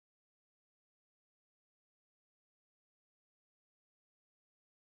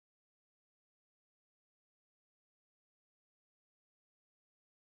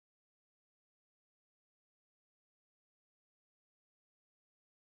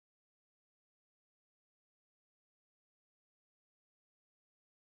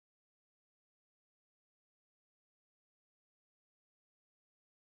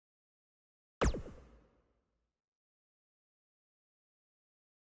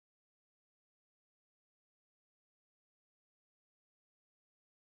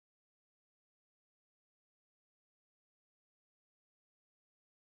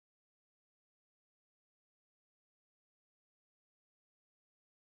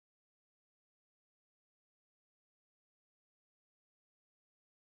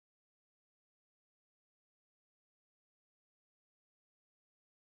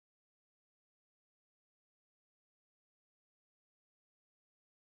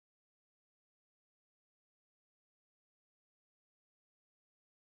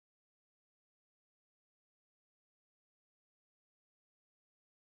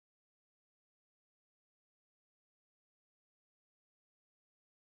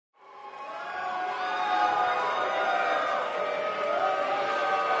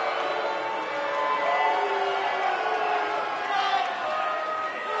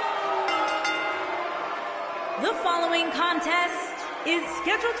following contest is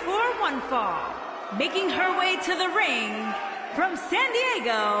scheduled for one fall. Making her way to the ring from San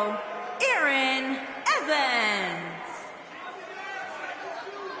Diego, Erin Evans.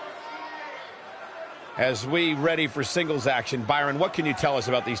 As we ready for singles action, Byron, what can you tell us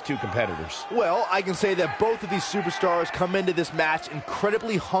about these two competitors? Well, I can say that both of these superstars come into this match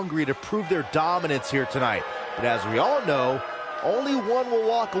incredibly hungry to prove their dominance here tonight. But as we all know, only one will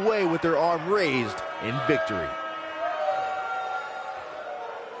walk away with their arm raised in victory.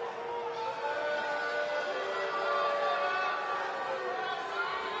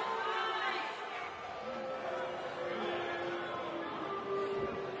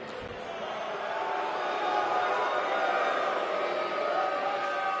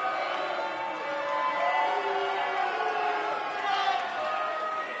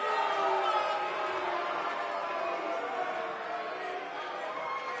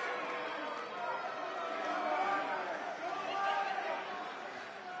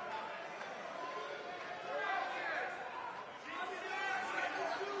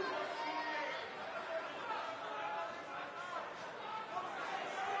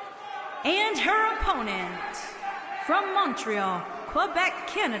 And her opponent, from Montreal, Quebec,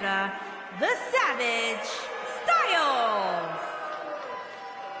 Canada, the Savage Styles.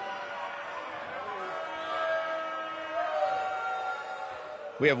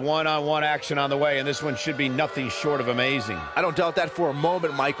 We have one-on-one action on the way, and this one should be nothing short of amazing. I don't doubt that for a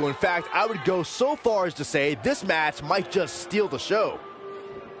moment, Michael. In fact, I would go so far as to say this match might just steal the show.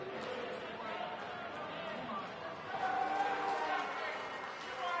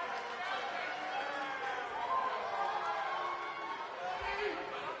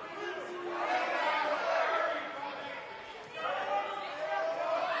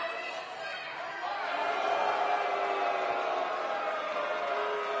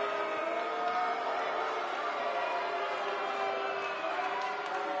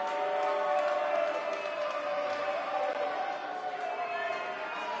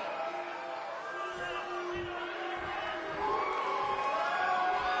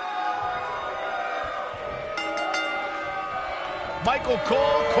 Michael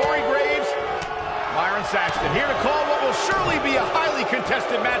Cole, Corey Graves, Byron Saxton here to call what will surely be a highly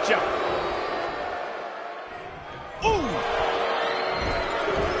contested matchup. Ooh!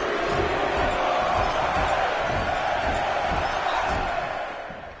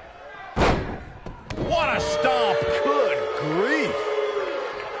 What a stomp! Good grief!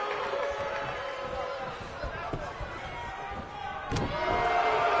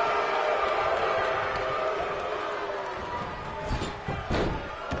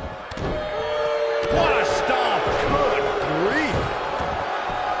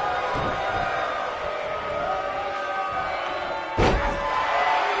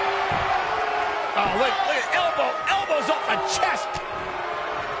 Chest!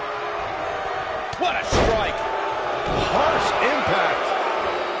 What a strike! Harsh impact!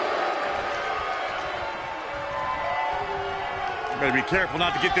 You better be careful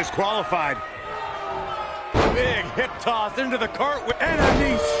not to get disqualified. Big hip toss into the cart and a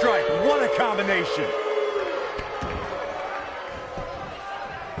knee strike. What a combination!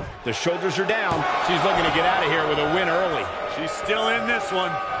 The shoulders are down. She's looking to get out of here with a win early. She's still in this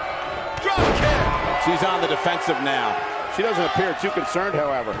one. Drop kick! She's on the defensive now. She doesn't appear too concerned,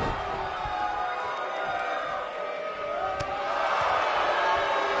 however.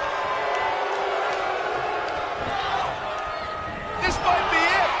 This might be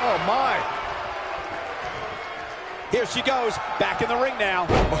it! Oh, my. Here she goes, back in the ring now.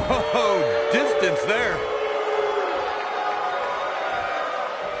 Oh, distance there.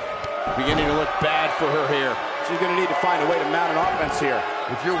 Beginning to look bad for her here. She's going to need to find a way to mount an offense here.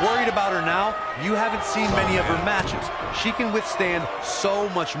 If you're worried about her now, you haven't seen many of her matches. She can withstand so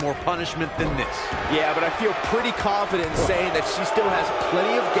much more punishment than this. Yeah, but I feel pretty confident in saying that she still has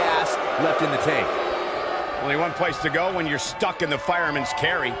plenty of gas left in the tank. Only one place to go when you're stuck in the fireman's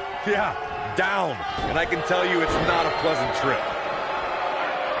carry. Yeah, down. And I can tell you it's not a pleasant trip.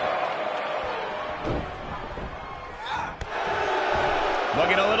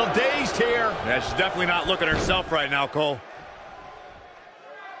 Looking a little dazed here. Yeah, she's definitely not looking herself right now, Cole.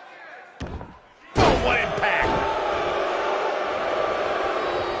 Oh, what impact!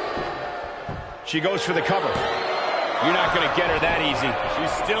 She goes for the cover. You're not going to get her that easy.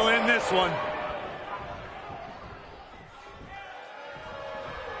 She's still in this one.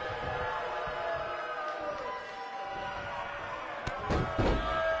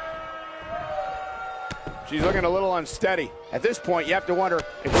 She's looking a little unsteady. At this point, you have to wonder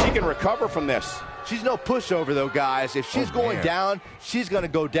if she can recover from this. She's no pushover, though, guys. If she's going down, she's going to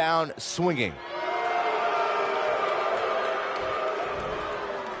go down swinging.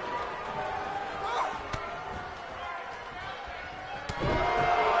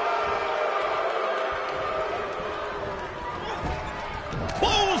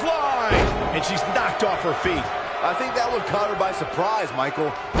 off her feet. I think that one caught her by surprise, Michael.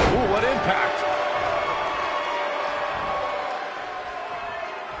 Ooh, what impact.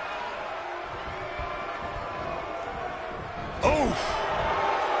 Oh!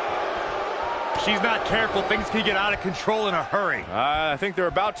 She's not careful. Things can get out of control in a hurry. I think they're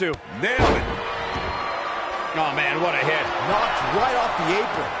about to. Nailed it. Oh, man, what a hit. Knocked right off the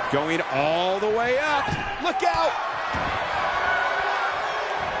apron. Going all the way up. Look out.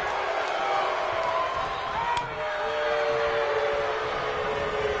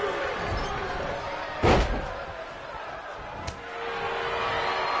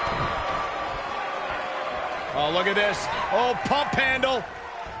 Oh, look at this. Oh, pump handle.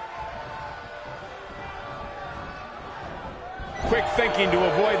 Quick thinking to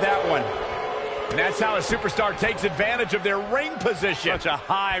avoid that one. And that's how a superstar takes advantage of their ring position. Such a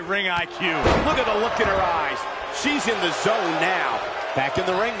high ring IQ. Look at the look in her eyes. She's in the zone now. Back in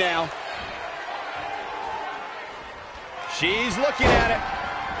the ring now. She's looking at it.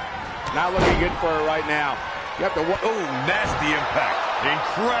 Not looking good for her right now. You have to. Oh, nasty impact.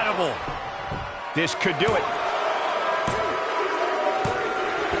 Incredible. This could do it.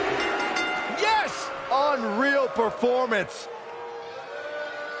 Yes! Unreal performance.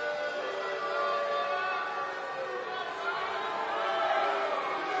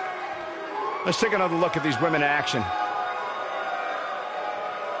 Let's take another look at these women in action.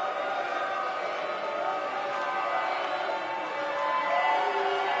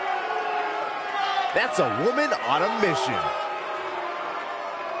 That's a woman on a mission.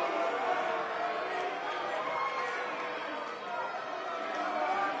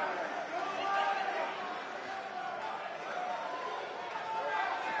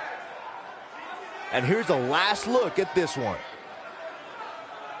 And here's a last look at this one.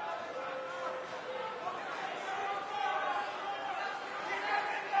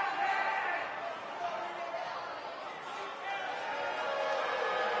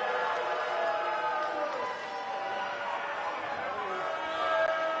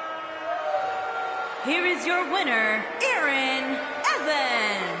 Here is your winner, Erin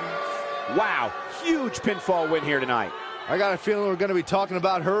Evans. Wow, huge pinfall win here tonight. I got a feeling we're going to be talking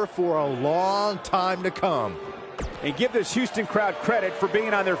about her for a long time to come. And give this Houston crowd credit for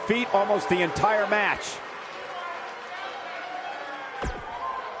being on their feet almost the entire match.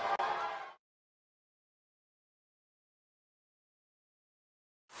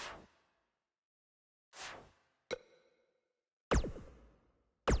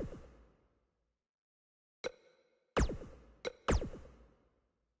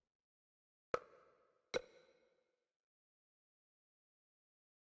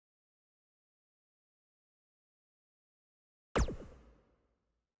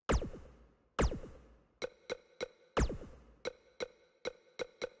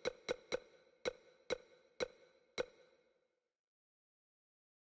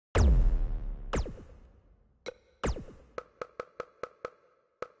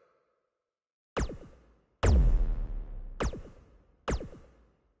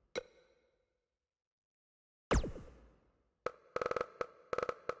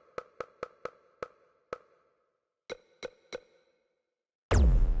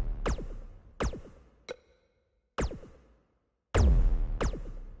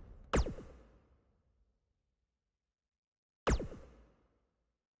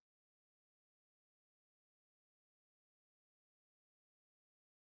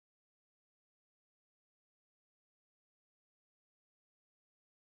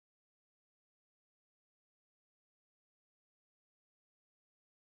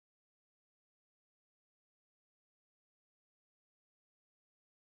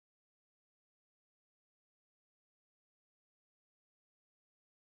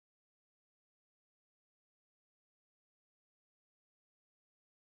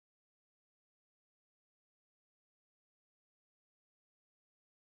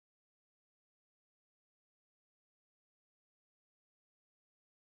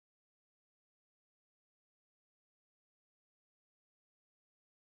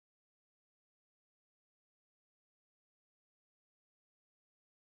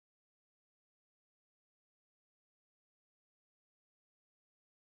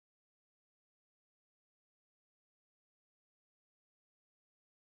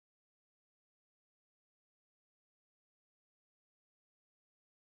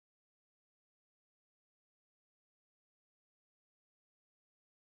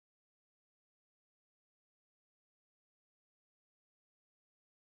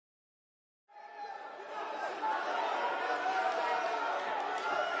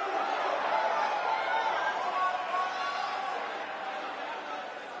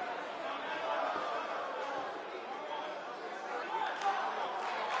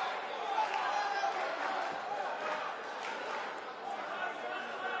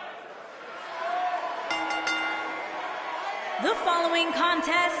 The following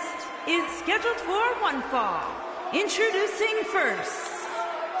contest is scheduled for one fall. Introducing first,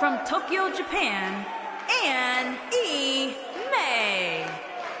 from Tokyo, Japan, Eimi.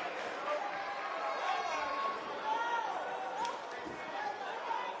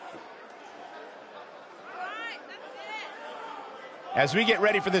 As we get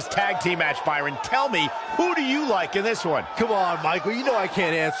ready for this tag team match, Byron, tell me, who do you like in this one? Come on, Michael, you know I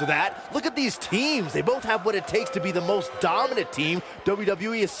can't answer that. Look at these teams. They both have what it takes to be the most dominant team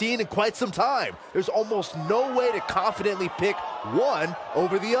WWE has seen in quite some time. There's almost no way to confidently pick one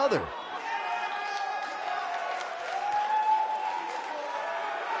over the other.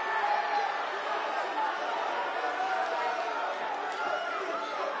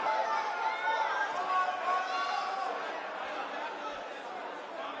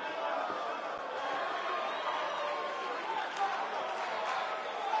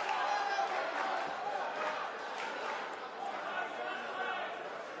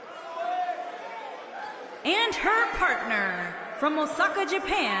 And her partner, from Osaka,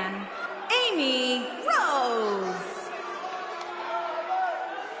 Japan, Eimi Rose.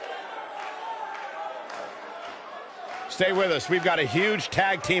 Stay with us. We've got a huge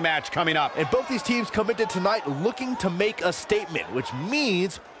tag team match coming up. And both these teams come into tonight looking to make a statement, which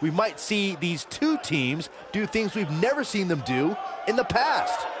means we might see these two teams do things we've never seen them do in the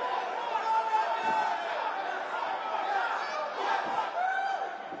past.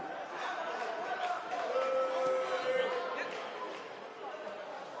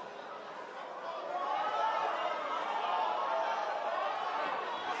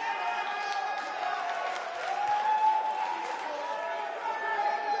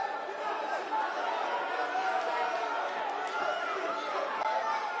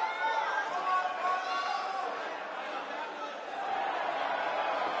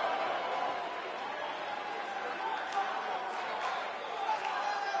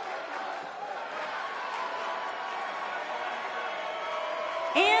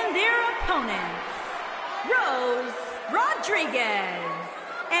 And their opponents, Rose Rodriguez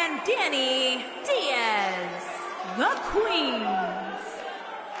and Danny Diaz, the Queens.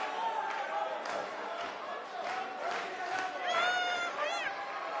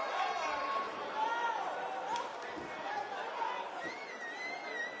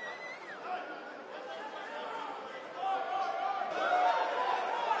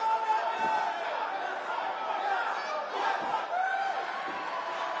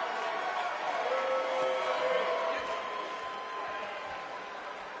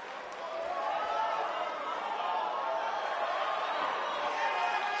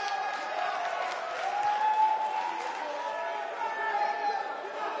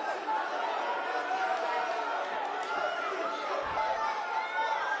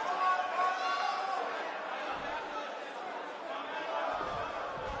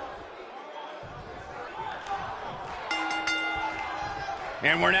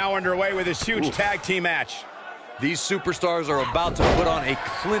 And we're now underway with this huge tag team match. These superstars are about to put on a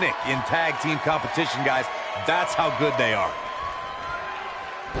clinic in tag team competition, guys. That's how good they are.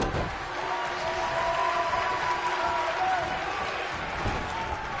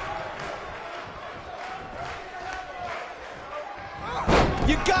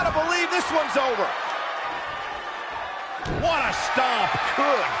 You gotta believe this one's over. What a stomp.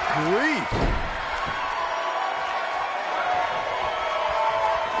 Good grief.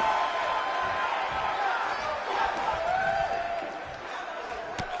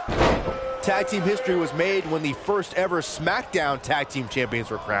 Tag team history was made when the first ever SmackDown Tag Team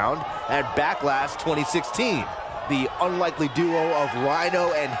Champions were crowned at Backlash 2016. The unlikely duo of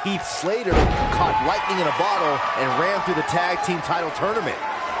Rhino and Heath Slater caught lightning in a bottle and ran through the tag team title tournament.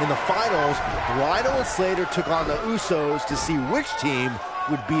 In the finals, Rhino and Slater took on the Usos to see which team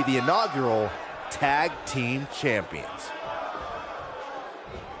would be the inaugural Tag Team Champions.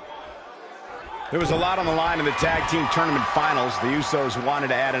 There was a lot on the line in the tag team tournament finals. The Usos wanted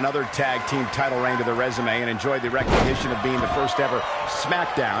to add another tag team title reign to their resume and enjoyed the recognition of being the first ever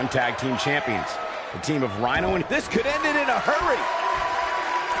SmackDown Tag Team Champions. The team of Rhino and... This could end it in a hurry.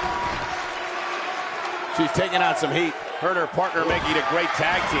 She's taking out some heat. Her and her partner making a great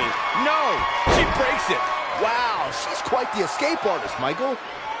tag team. No! She breaks it! Wow, she's quite the escape artist, Michael.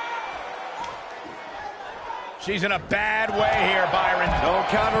 She's in a bad way here, Byron. Don't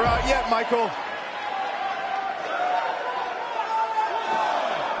count her out yet, Michael.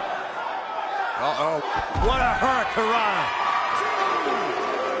 Uh-oh. What a hurricanrana.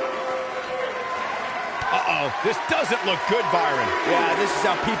 Uh-oh. This doesn't look good, Byron. Yeah, this is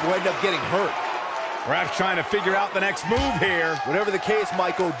how people end up getting hurt. Perhaps trying to figure out the next move here. Whatever the case,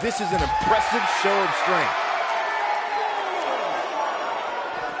 Michael, this is an impressive show of strength.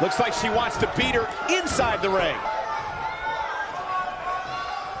 Looks like she wants to beat her inside the ring.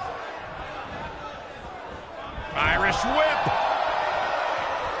 Irish whip.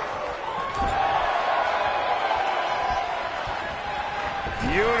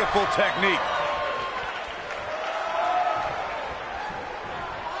 Beautiful technique.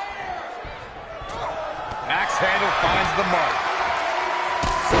 Axe handle finds the mark.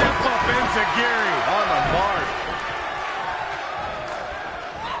 Step up into Gary. On the mark.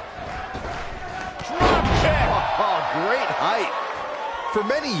 Drop kick. Oh, great height. For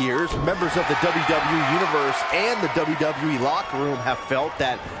many years, members of the WWE Universe and the WWE locker room have felt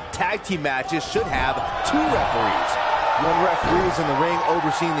that tag team matches should have two referees. One referee is in the ring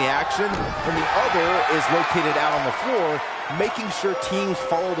overseeing the action, and the other is located out on the floor, making sure teams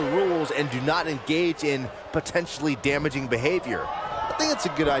follow the rules and do not engage in potentially damaging behavior. I think it's a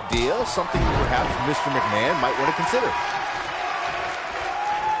good idea, something perhaps Mr. McMahon might want to consider.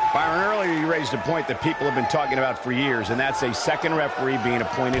 Byron, earlier you raised a point that people have been talking about for years, and that's a second referee being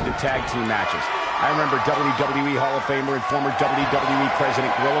appointed to tag team matches. I remember WWE Hall of Famer and former WWE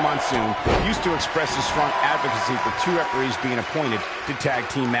President Gorilla Monsoon used to express his strong advocacy for two referees being appointed to tag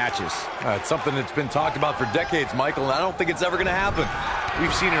team matches. It's something that's been talked about for decades, Michael, and I don't think it's ever going to happen.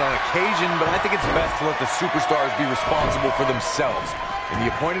 We've seen it on occasion, but I think it's best to let the superstars be responsible for themselves. And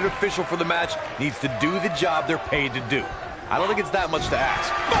the appointed official for the match needs to do the job they're paid to do. I don't think it's that much to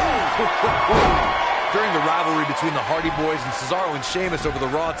ask. During the rivalry between the Hardy Boys and Cesaro and Sheamus over the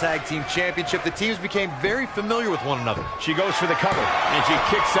Raw Tag Team Championship, the teams became very familiar with one another. She goes for the cover, and she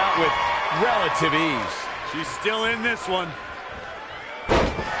kicks out with relative ease. She's still in this one.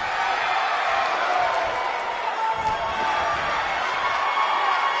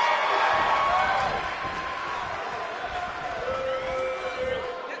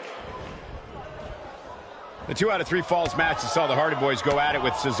 The 2 out of 3 falls match that saw the Hardy Boys go at it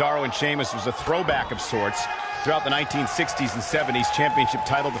with Cesaro and Sheamus was a throwback of sorts. Throughout the 1960s and 70s, championship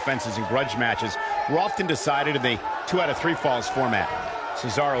title defenses and grudge matches were often decided in the 2 out of 3 falls format.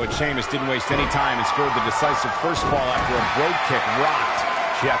 Cesaro and Sheamus didn't waste any time and scored the decisive first fall after a brogue kick rocked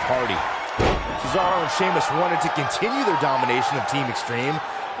Jeff Hardy. Cesaro and Sheamus wanted to continue their domination of Team Extreme,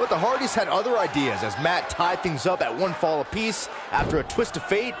 but the Hardys had other ideas as Matt tied things up at 1 fall apiece after a twist of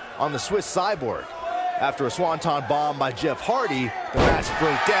fate on the Swiss Cyborg. After a swanton bomb by Jeff Hardy, the match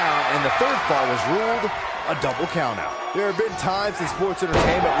broke down and the third fall was ruled a double countout. There have been times in sports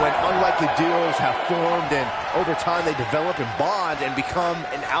entertainment when unlikely duos have formed and over time they develop and bond and become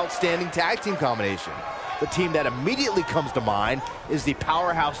an outstanding tag team combination. The team that immediately comes to mind is the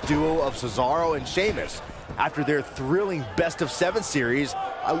powerhouse duo of Cesaro and Sheamus. After their thrilling Best of 7 series,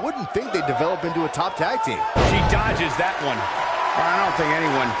 I wouldn't think they'd develop into a top tag team. She dodges that one. I don't think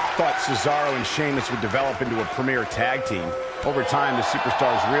anyone thought Cesaro and Sheamus would develop into a premier tag team. Over time, the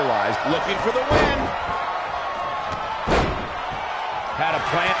superstars realized, looking for the win. Had a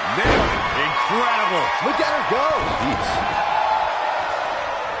plant. Nailed it. Incredible. Look at her go. Jeez.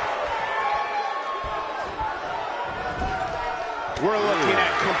 We're looking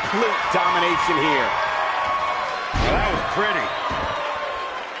at complete domination here. Well, that was pretty.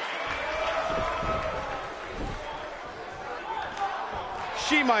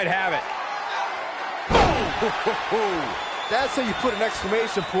 She might have it. That's how you put an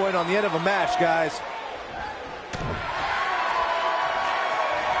exclamation point on the end of a match, guys.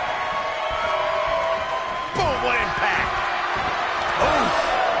 Boom, what impact.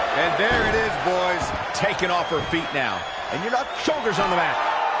 And there it is, boys. Taking off her feet now. And you're not shoulders on the mat.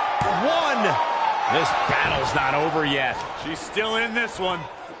 1. This battle's not over yet. She's still in this one.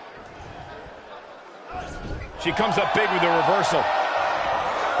 She comes up big with the reversal.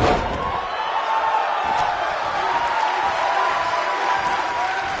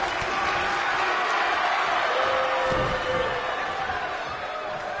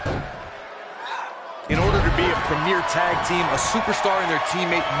 In order to be a premier tag team, a superstar and their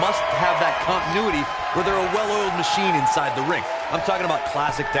teammate must have that continuity where they're a well-oiled machine inside the ring. I'm talking about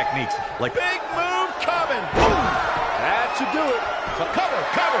classic techniques like Big move coming. Boom. That should do it. So cover.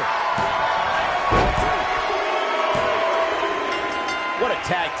 What a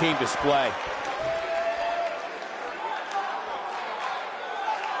tag team display.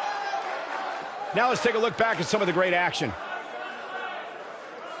 Now let's take a look back at some of the great action.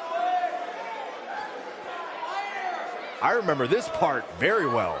 I remember this part very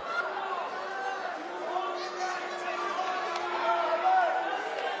well.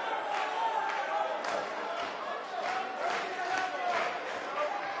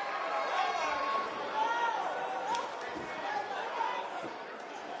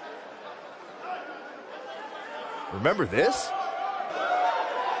 Remember this?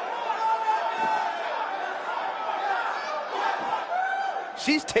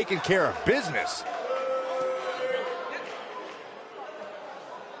 She's taking care of business.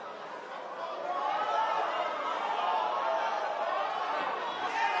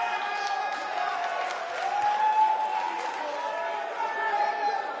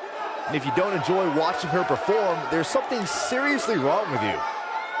 And if you don't enjoy watching her perform, there's something seriously wrong with you.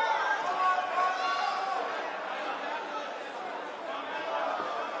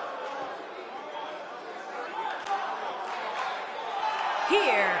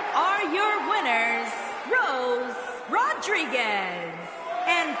 Here are your winners, Rose Rodriguez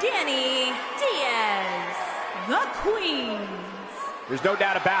and Danny Diaz, the Queens. There's no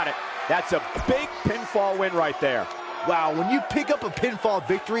doubt about it. That's a big pinfall win right there. Wow, when you pick up a pinfall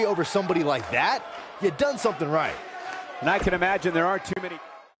victory over somebody like that, you've done something right. And I can imagine there aren't too many.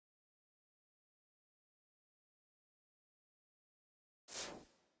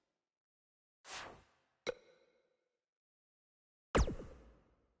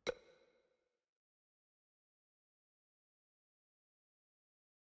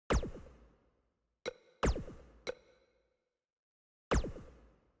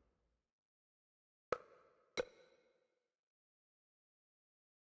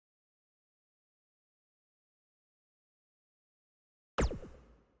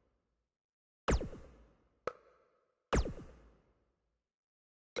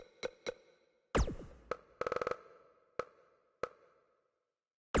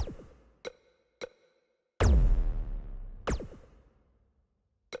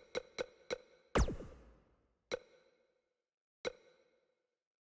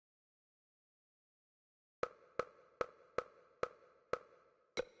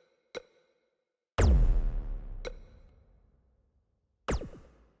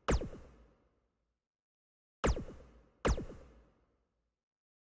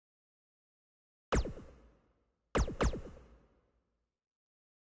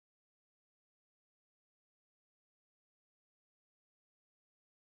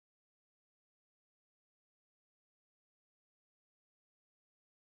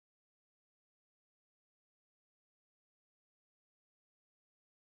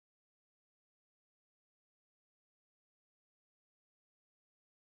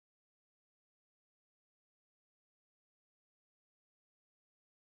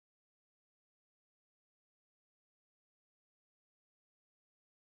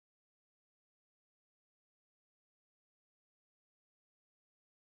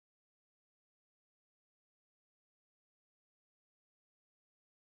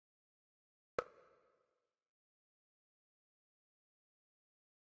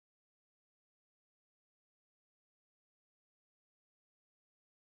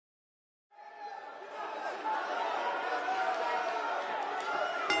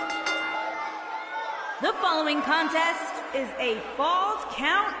 The following contest is a Falls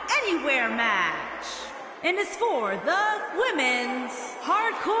Count Anywhere match and is for the Women's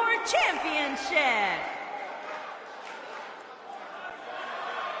Hardcore Championship.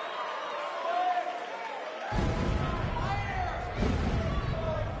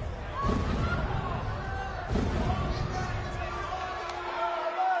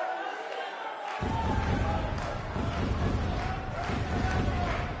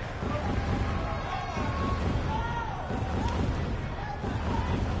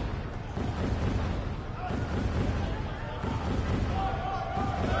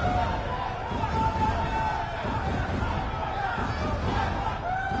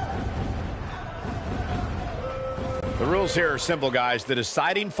 The rules here are simple, guys. The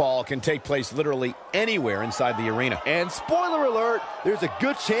deciding fall can take place literally anywhere inside the arena. And spoiler alert, there's a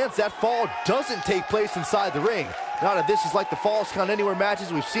good chance that fall doesn't take place inside the ring. None of this is like the Falls Count Anywhere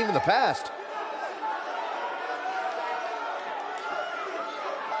matches we've seen in the past.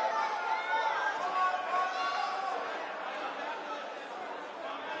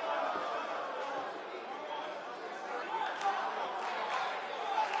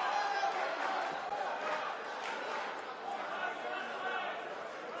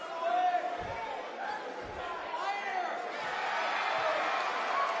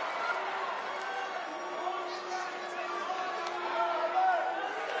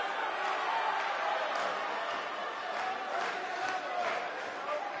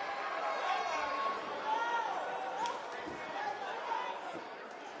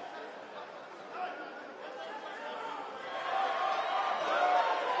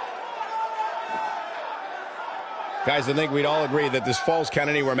 Guys, I think we'd all agree that this Falls Count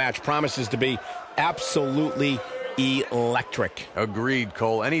Anywhere match promises to be absolutely electric. Agreed,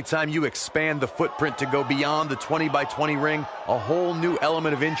 Cole. Anytime you expand the footprint to go beyond the 20-by-20 ring, a whole new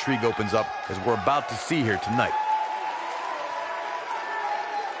element of intrigue opens up, as we're about to see here tonight.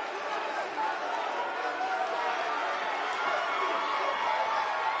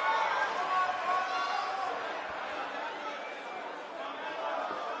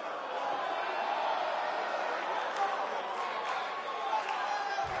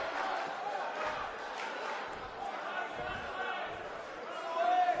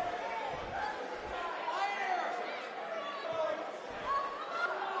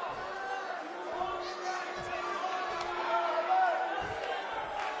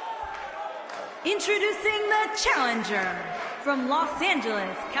 Introducing the challenger from Los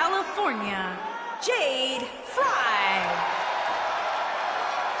Angeles, California, Jada Fire.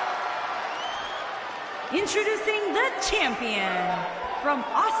 Introducing the champion from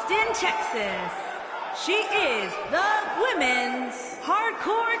Austin, Texas. She is the Women's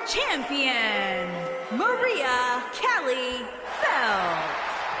Hardcore Champion, Mia Khalifa.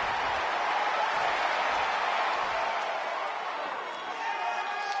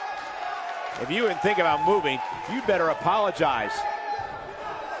 If you even think about moving, you better apologize.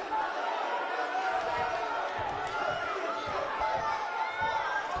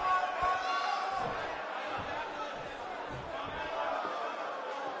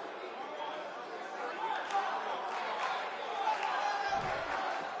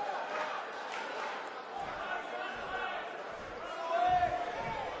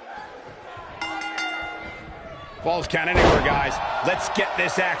 Falls count anywhere, guys. Let's get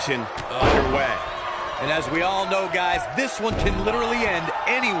this action underway. And as we all know, guys, this one can literally end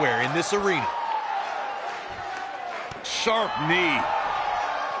anywhere in this arena. Sharp knee.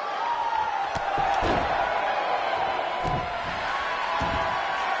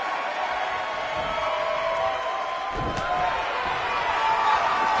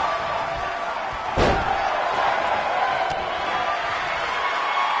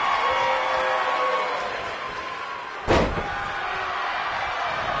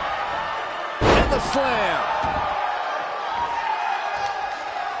 Slam.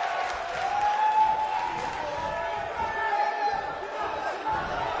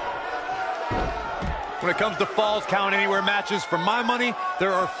 When it comes to falls count anywhere matches, for my money,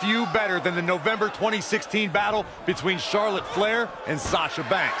 there are few better than the November 2016 battle between Charlotte Flair and Sasha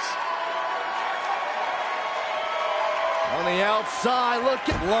Banks. On the outside, look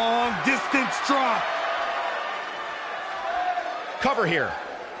at Long distance drop. Cover here.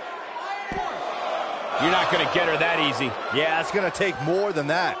 You're not going to get her that easy. Yeah, it's going to take more than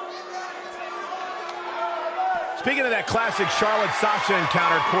that. Speaking of that classic Charlotte-Sasha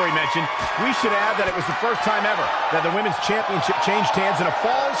encounter Corey mentioned, we should add that it was the first time ever that the Women's Championship changed hands in a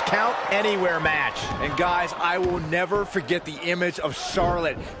Falls Count Anywhere match. And guys, I will never forget the image of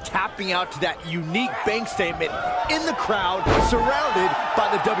Charlotte tapping out to that unique bank statement in the crowd, surrounded by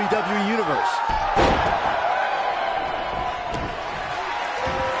the WWE Universe.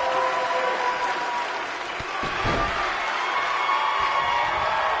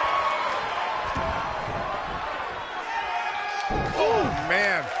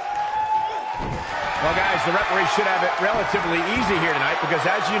 Well, guys, the referee should have it relatively easy here tonight because,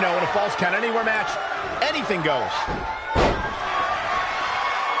 as you know, in a Falls Count Anywhere match, anything goes.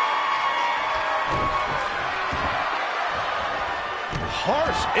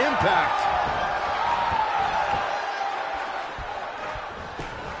 Harsh impact.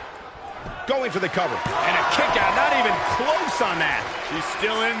 Going for the cover. And a kick out, not even close on that. She's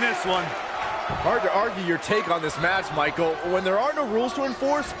still in this one. Hard to argue your take on this match, Michael. When there are no rules to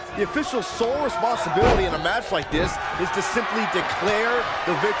enforce, the official's sole responsibility in a match like this is to simply declare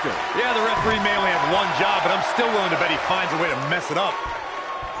the victor. Yeah, the referee may only have one job, but I'm still willing to bet he finds a way to mess it up.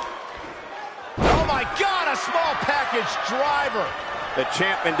 Oh, my God, a small package driver. The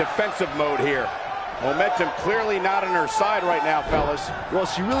champ in defensive mode here. Momentum clearly not on her side right now, fellas. Well,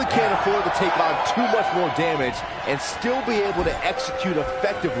 she really can't afford to take on too much more damage and still be able to execute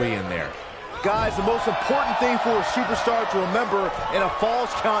effectively in there. Guys, the most important thing for a superstar to remember in a Falls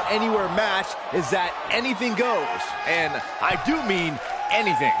Count Anywhere match is that anything goes. And I do mean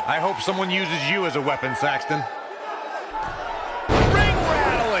anything. I hope someone uses you as a weapon, Saxton. Ring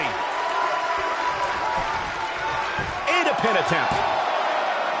rattling. And a pin attempt.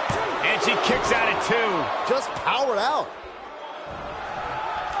 And she kicks out at 2. Just powered out.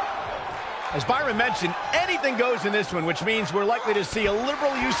 As Byron mentioned, anything goes in this one, which means we're likely to see a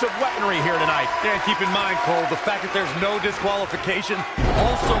liberal use of weaponry here tonight. Yeah, keep in mind, Cole, the fact that there's no disqualification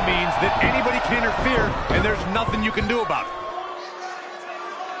also means that anybody can interfere, and there's nothing you can do about it.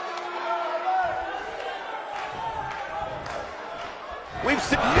 We've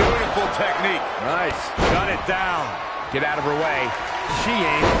seen Beautiful technique. Nice. Got it down. Get out of her way. She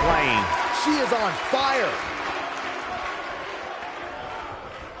ain't playing. She is on fire.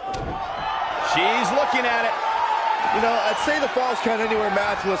 She's looking at it. You know, I'd say the Falls Count Anywhere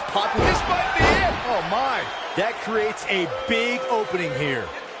match was popular. This might be it. Oh, my. That creates a big opening here.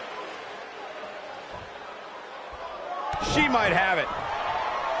 She might have it.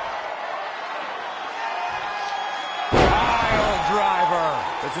 Pile driver.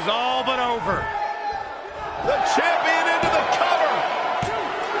 This is all but over. The champion into the cover.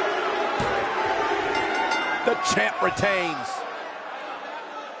 The champ retains.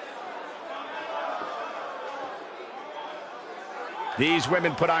 These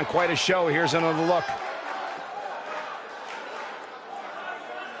women put on quite a show. Here's another look.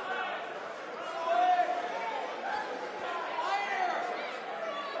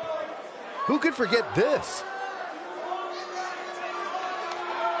 Who could forget this?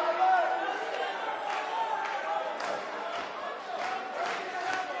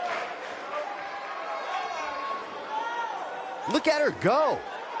 Look at her go.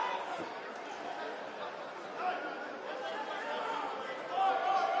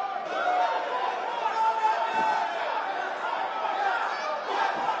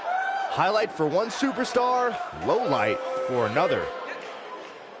 Highlight for one superstar, low light for another.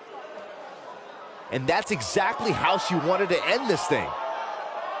 And that's exactly how she wanted to end this thing.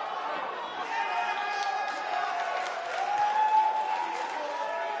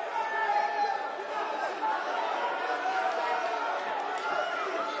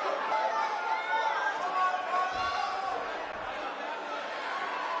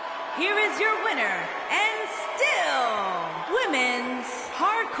 Here is your winner, and still Women's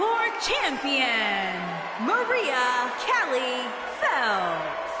Hardcore Champion, Mia Khalifa.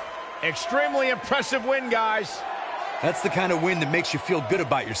 Extremely impressive win, guys. That's the kind of win that makes you feel good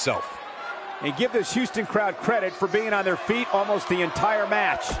about yourself. And give this Houston crowd credit for being on their feet almost the entire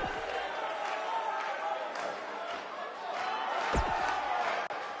match.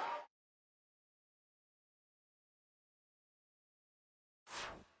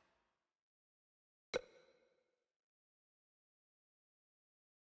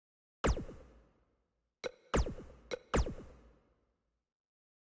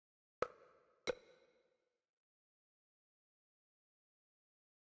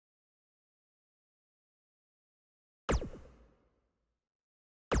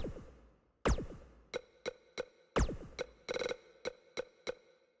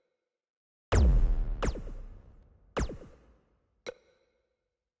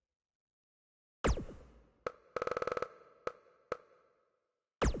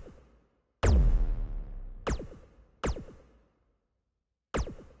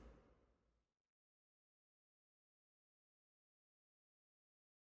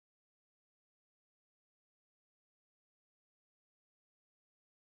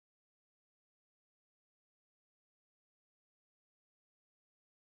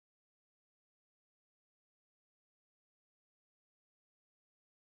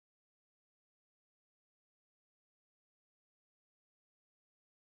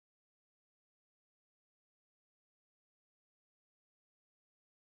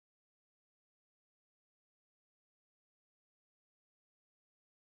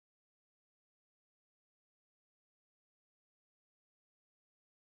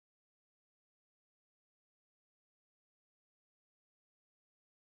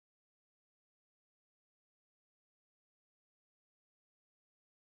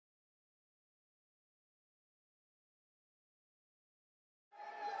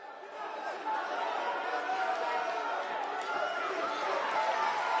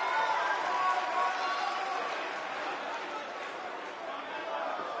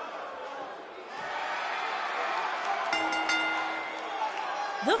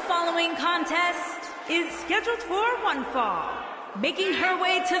 The following contest is scheduled for one fall. Making her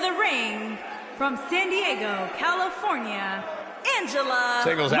way to the ring from San Diego, California, Angela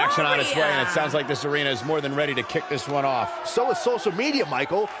Singles action on its way, and it Maravilla. sounds like this arena is more than ready to kick this one off. So is social media,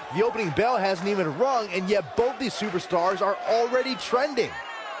 Michael. The opening bell hasn't even rung, and yet both these superstars are already trending.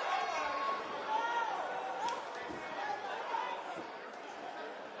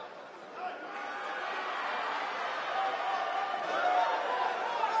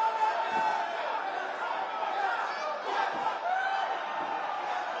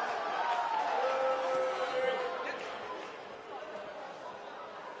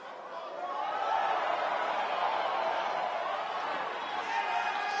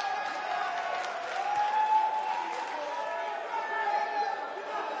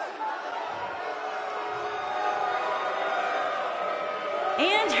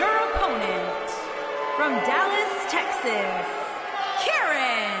 And her opponent from Dallas, Texas,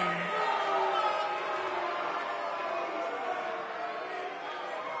 Erin.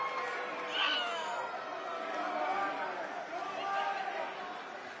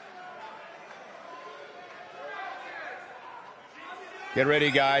 Get ready,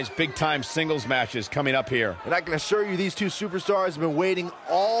 guys. Big-time singles matches coming up here. And I can assure you these two superstars have been waiting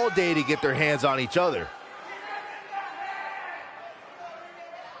all day to get their hands on each other.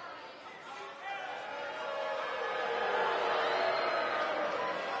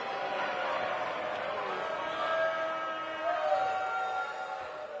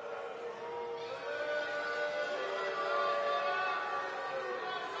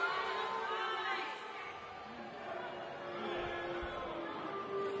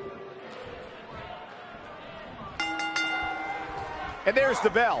 And there's the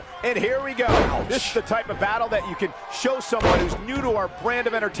bell. And here we go. Ouch. This is the type of battle that you can show someone who's new to our brand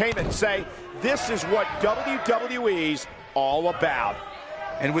of entertainment and say, this is what WWE's all about.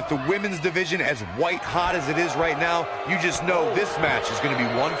 And with the women's division as white hot as it is right now, you just know this match is going to be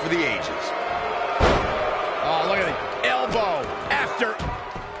one for the ages. Oh, look at the elbow after.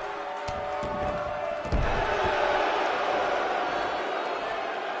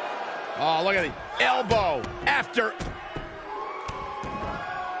 Oh, look at the elbow after.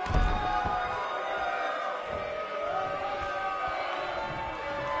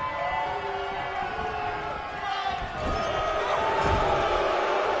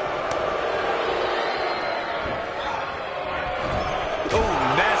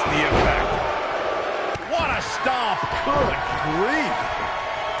 Good grief.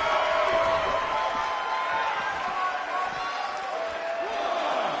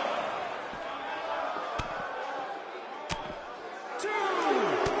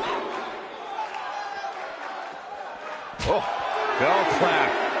 Oh, bell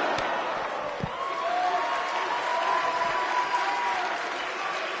clap.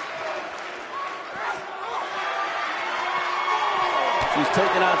 She's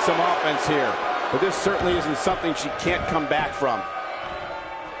taking on some offense here. But this certainly isn't something she can't come back from.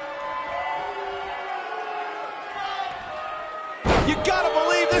 You gotta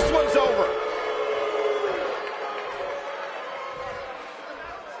believe this one's over.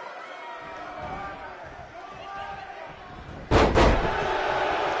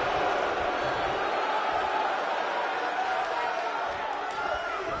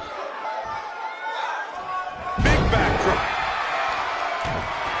 Big backdrop.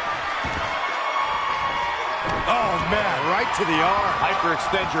 Oh, man, right to the arm.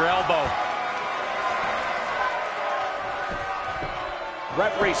 Hyperextend your elbow.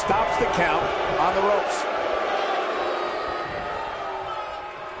 Referee stops the count on the ropes.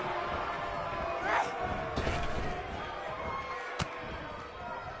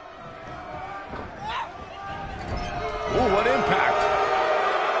 Ooh, what impact.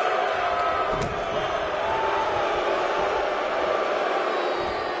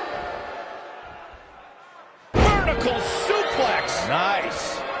 Suplex.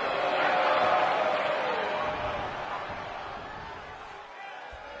 Nice.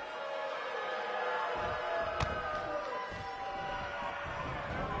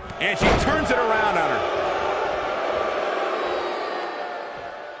 And she turns it around on her.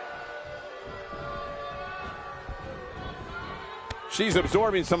 She's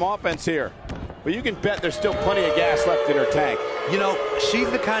absorbing some offense here. But you can bet there's still plenty of gas left in her tank. You know, she's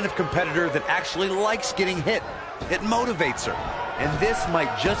the kind of competitor that actually likes getting hit. It motivates her. And this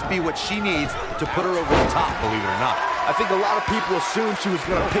might just be what she needs to put her over the top, believe it or not. I think a lot of people assumed she was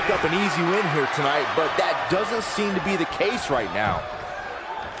going to pick up an easy win here tonight, but that doesn't seem to be the case right now.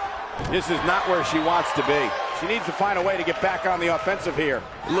 This is not where she wants to be. She needs to find a way to get back on the offensive here.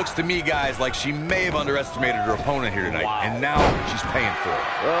 It looks to me, guys, like she may have underestimated her opponent here tonight. Wow. And now she's paying for it.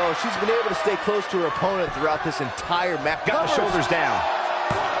 Well, she's been able to stay close to her opponent throughout this entire match. Got the shoulders down.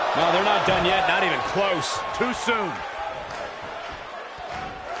 No, they're not done yet. Not even close. Too soon.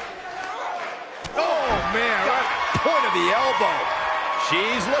 Oh, man. Right at the point of the elbow.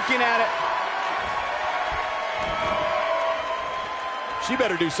 She's looking at it. She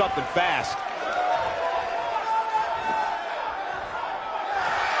better do something fast.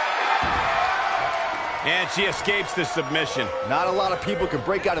 And she escapes the submission. Not a lot of people can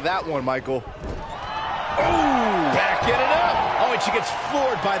break out of that one, Michael. Oh, backing it up. Oh, and she gets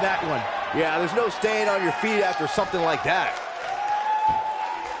floored by that one. Yeah, there's no staying on your feet after something like that.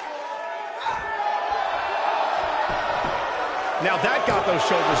 Now that got those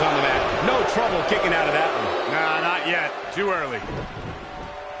shoulders on the mat. No trouble kicking out of that one. Nah, not yet. Too early.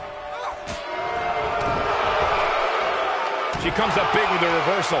 She comes up big with a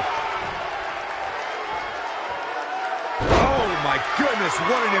reversal. Oh, my goodness,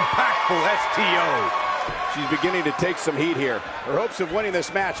 what an impactful STO. She's beginning to take some heat here. Her hopes of winning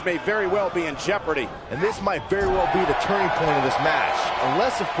this match may very well be in jeopardy. And this might very well be the turning point of this match.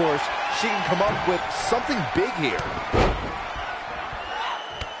 Unless, of course, she can come up with something big here.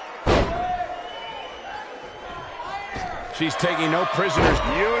 She's taking no prisoners.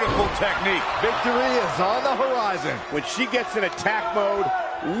 Beautiful technique. Victory is on the horizon. When she gets in attack mode,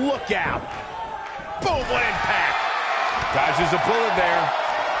 look out. Boom, what impact. Dodges a bullet there.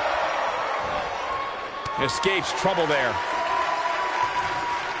 Escapes trouble there.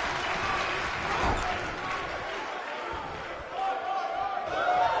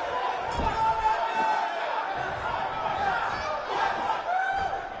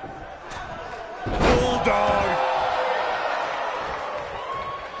 Bulldog.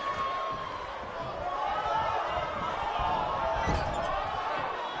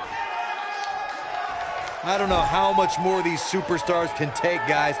 I don't know how much more these superstars can take,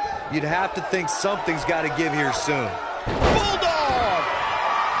 guys. You'd have to think something's got to give here soon. Bulldog!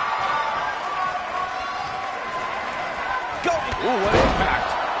 Go! Ooh, what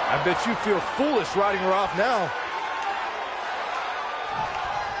impact. I bet you feel foolish riding her off now.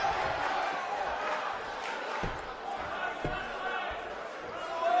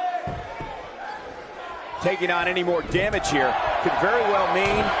 Taking on any more damage here could very well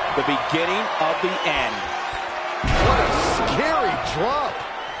mean the beginning of the end. What a scary drop.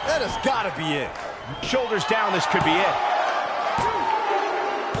 That has got to be it. Shoulders down, this could be it.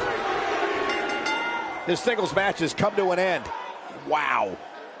 This singles match has come to an end. Wow.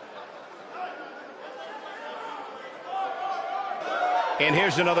 And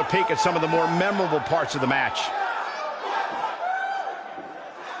here's another peek at some of the more memorable parts of the match.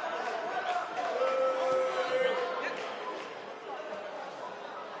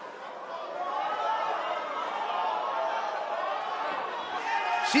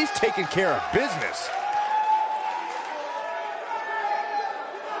 She's taking care of business.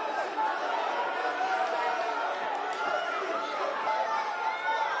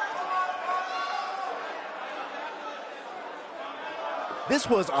 This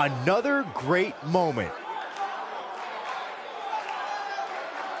was another great moment.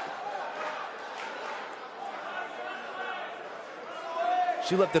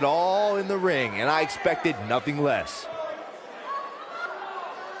 She left it all in the ring, and I expected nothing less.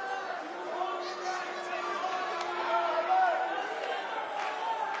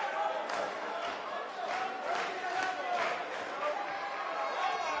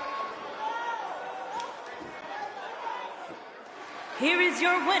 Here is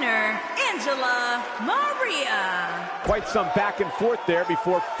your winner, Angela Maria. Quite some back and forth there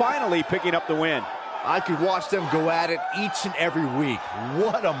before finally picking up the win. I could watch them go at it each and every week.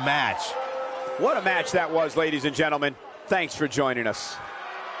 What a match. What a match that was, ladies and gentlemen. Thanks for joining us.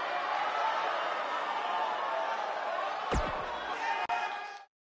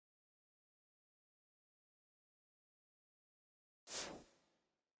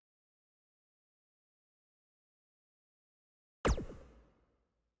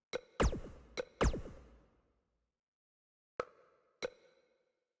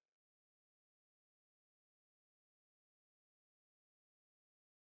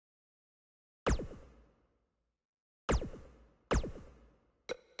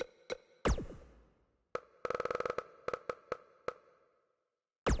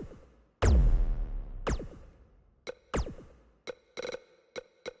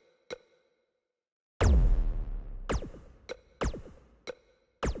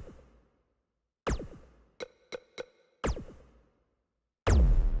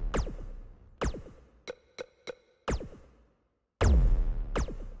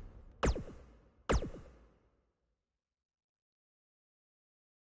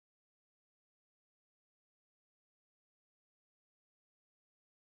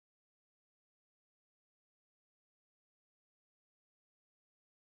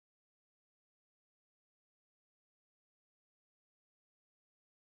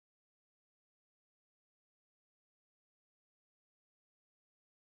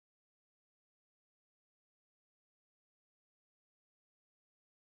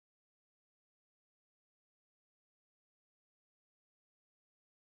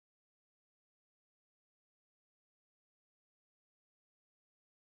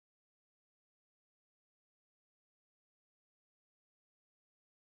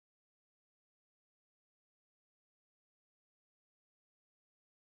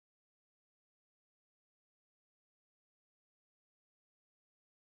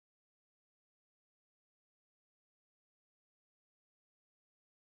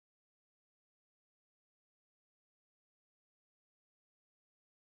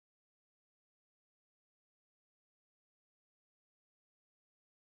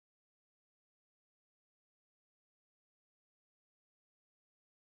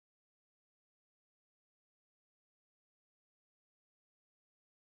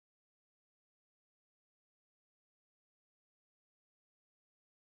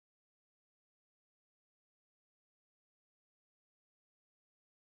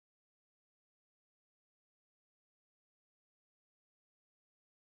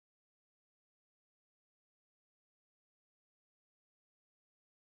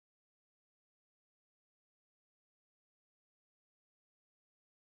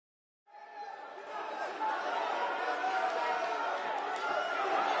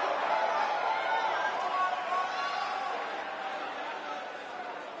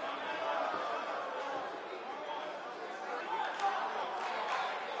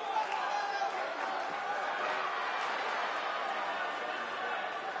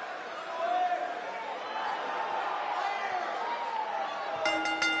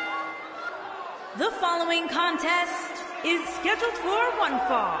 The following contest is scheduled for one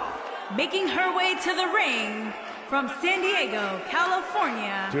fall. Making her way to the ring from San Diego,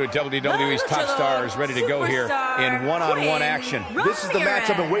 California. Two of WWE's top stars ready to go here in one-on-one action. This is the match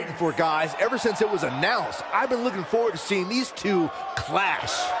I've been waiting for, guys. Ever since it was announced, I've been looking forward to seeing these two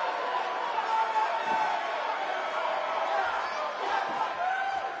clash.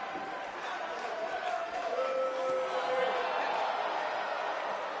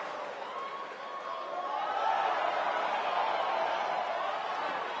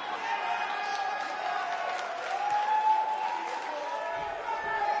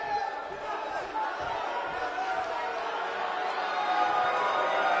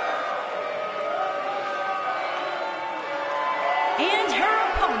 And her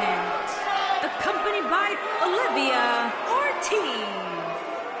opponent, accompanied by Olivia Ortiz,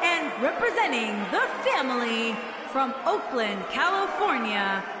 and representing the family from Oakland,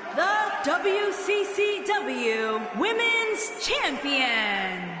 California, the WCCW Women's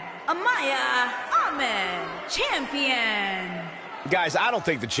Champion, Amaya Ahmed, champion. Guys, I don't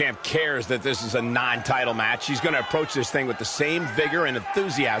think the champ cares that this is a non-title match. She's going to approach this thing with the same vigor and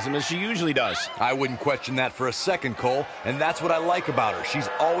enthusiasm as she usually does. I wouldn't question that for a second, Cole, and that's what I like about her. She's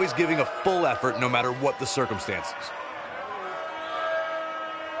always giving a full effort no matter what the circumstances.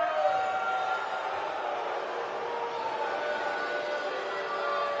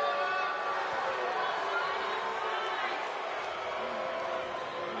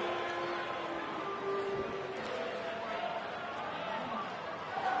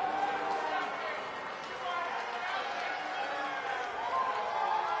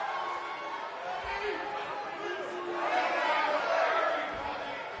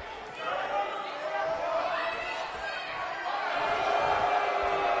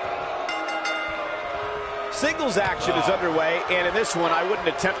 Singles action is underway, and in this one, I wouldn't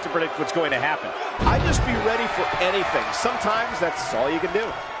attempt to predict what's going to happen. I'd just be ready for anything. Sometimes that's all you can do.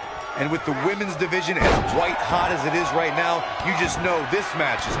 And with the women's division as white hot as it is right now, you just know this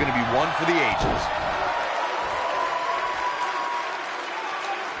match is going to be one for the ages.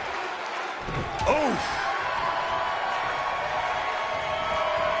 Oh!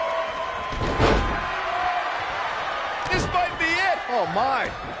 This might be it. Oh,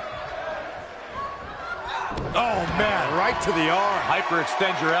 my. Oh, man, right to the arm.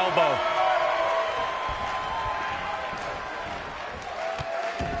 Hyperextend your elbow.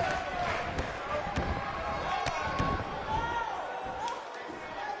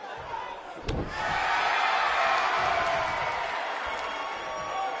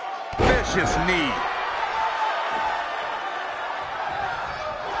 Vicious knee.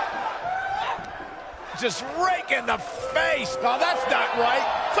 Just rake in the face. No, that's not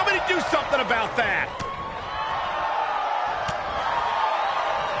right. Somebody do something about that.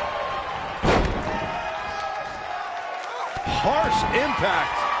 Harsh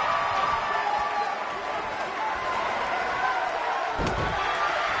impact.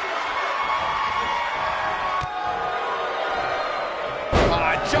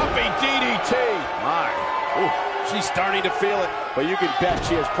 Jumping DDT. My. Ooh, she's starting to feel it, but you can bet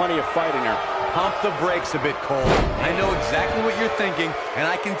she has plenty of fight in her. Pump the brakes a bit, Cole. I know exactly what you're thinking, and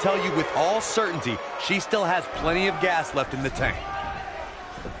I can tell you with all certainty, she still has plenty of gas left in the tank.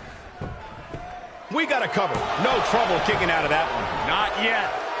 We got to cover. No trouble kicking out of that one. Not yet.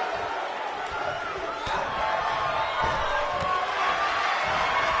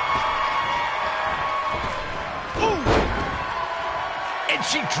 Ooh. And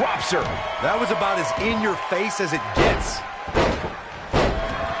she drops her. That was about as in your face as it gets.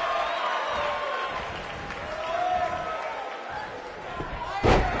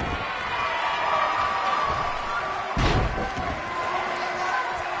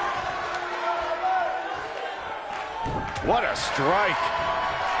 What a strike.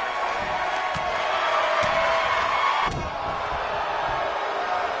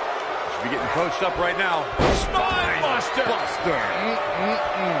 Should be getting coached up right now. Spine buster.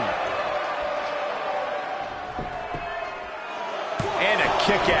 And a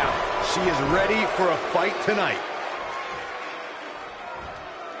kick out. She is ready for a fight tonight.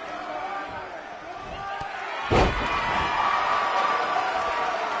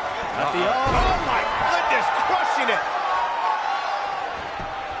 At the arm. Oh my goodness, crushing it.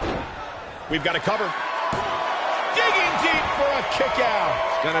 We've got to cover. Digging deep for a kick out.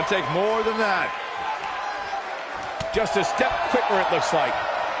 It's gonna take more than that. Just a step quicker, it looks like.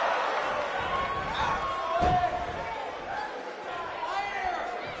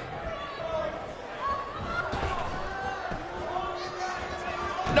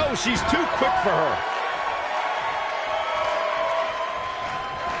 No, she's too quick for her.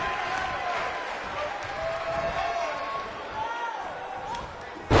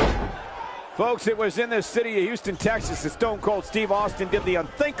 Folks, it was in the city of Houston, Texas that Stone Cold Steve Austin did the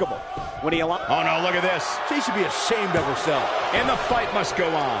unthinkable when he allowed... Oh, no, look at this. She should be ashamed of herself. And the fight must go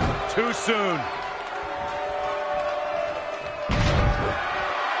on. Too soon.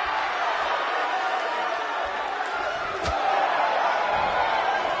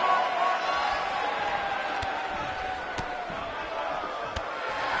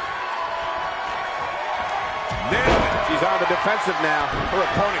 She's on the defensive now. Her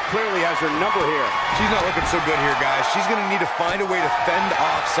opponent clearly has her number here. She's not looking so good here, guys. She's going to need to find a way to fend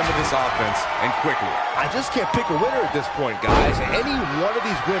off some of this offense, and quickly. I just can't pick a winner at this point, guys. Any one of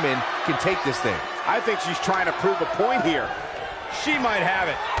these women can take this thing. I think she's trying to prove a point here. She might have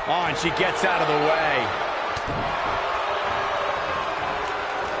it. Oh, and she gets out of the way.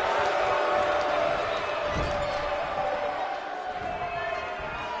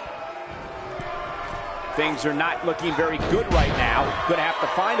 Things are not looking very good right now. Going to have to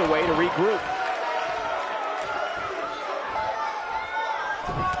find a way to regroup.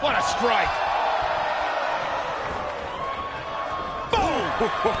 What a strike!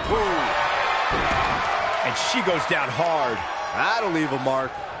 Boom! And she goes down hard. That'll leave a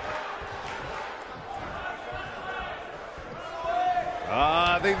mark.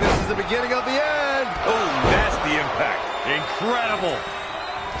 I think this is the beginning of the end. Oh, nasty impact. Incredible.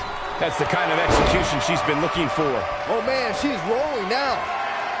 That's the kind of execution she's been looking for. Oh, man, she's rolling now.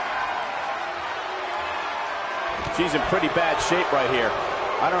 She's in pretty bad shape right here.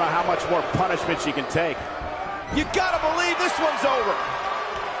 I don't know how much more punishment she can take. You gotta believe this one's over.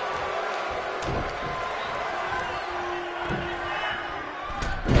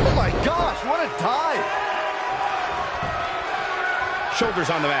 Oh, my gosh, what a dive.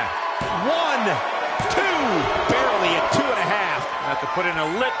 Shoulders on the mat. 1, 2, barely at 2.5. Have to put in a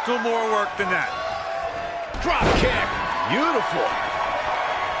little more work than that. Drop kick. Beautiful.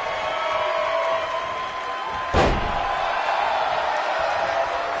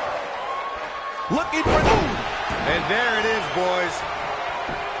 Looking for the... And there it is, boys.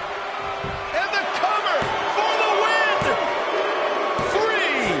 And the cover for the win.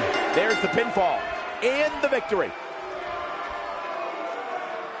 3. There's the pinfall and the victory.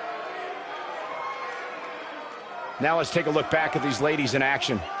 Now let's take a look back at these ladies in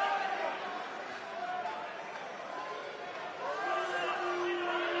action.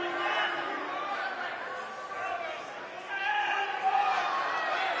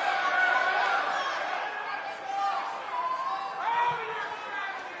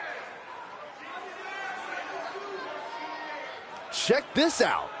 Check this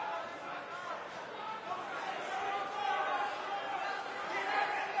out.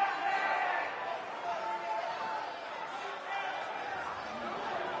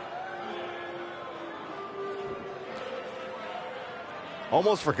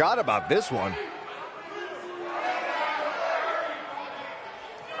 Almost forgot about this one.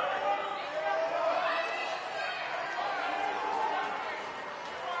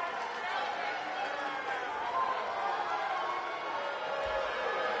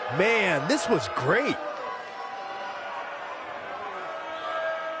 Man, this was great.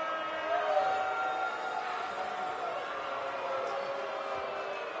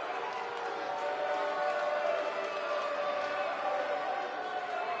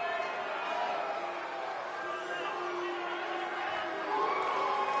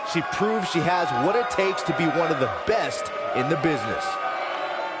 She proves she has what it takes to be one of the best in the business.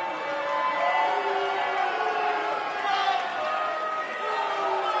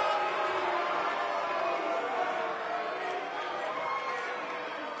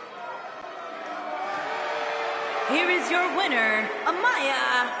 Here is your winner,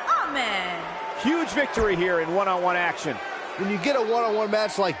 Amaya, Ahmed. Huge victory here in one-on-one action. When you get a one-on-one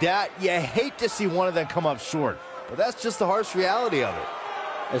match like that, you hate to see one of them come up short. But that's just the harsh reality of it.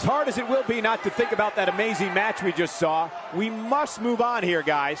 As hard as it will be not to think about that amazing match we just saw, we must move on here,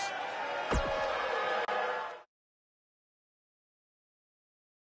 guys.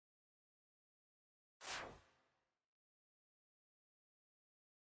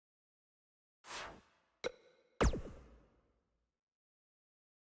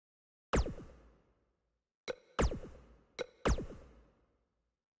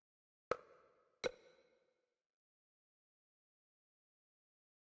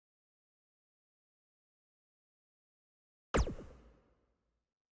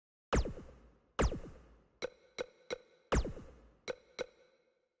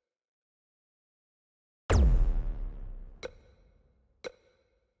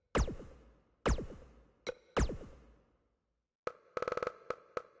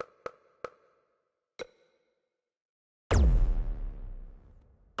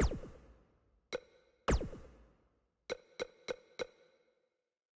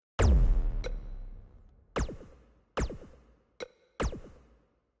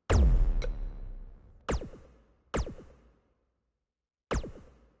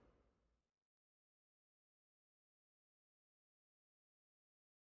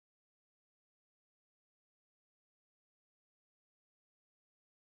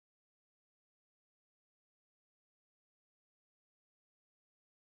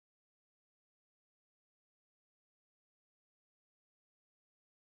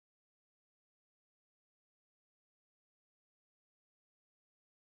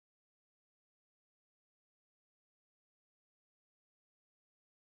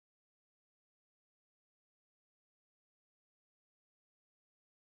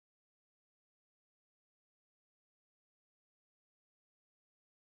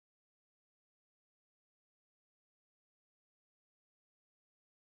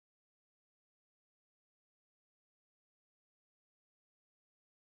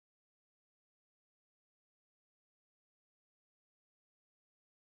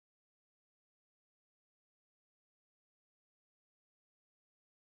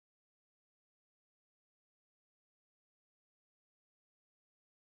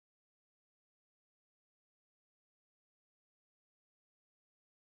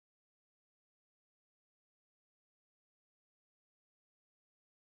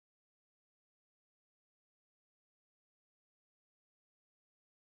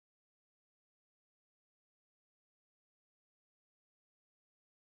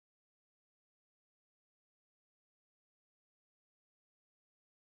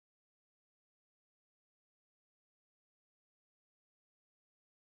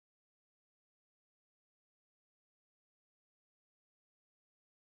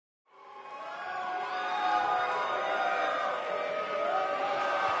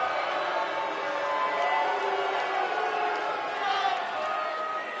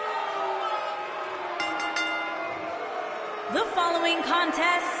 following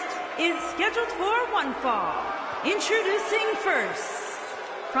contest is scheduled for one fall. Introducing first,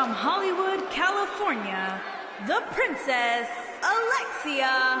 from Hollywood, California, the Princess,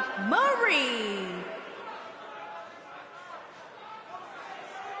 Alexia Marie.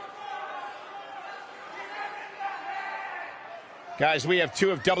 Guys, we have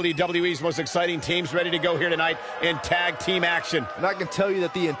two of WWE's most exciting teams ready to go here tonight in tag team action. And I can tell you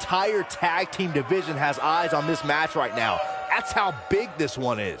that the entire tag team division has eyes on this match right now. That's how big this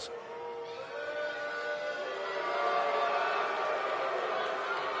one is.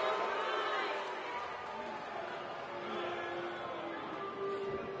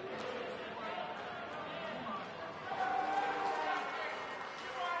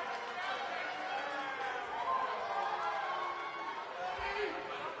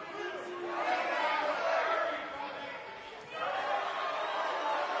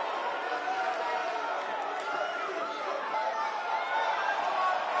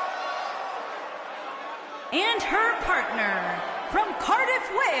 And her partner, from Cardiff,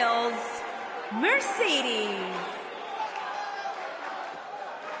 Wales, Mercedes.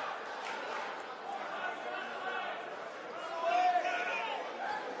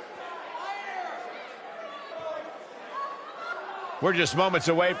 We're just moments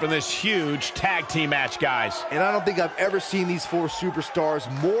away from this huge tag team match, guys. And I don't think I've ever seen these four superstars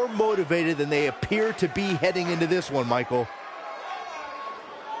more motivated than they appear to be heading into this one, Michael.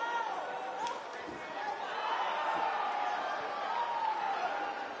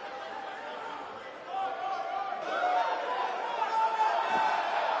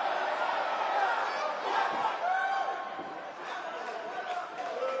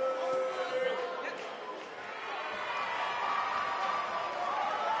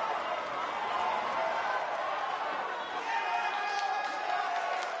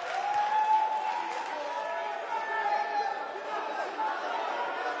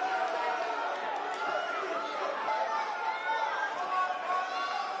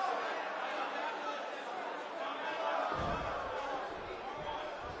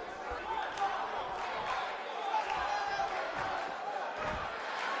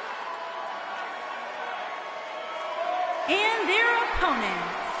 And their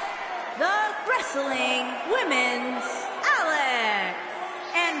opponents, the Wrestling Women's Alex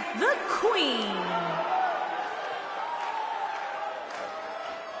and the Queen.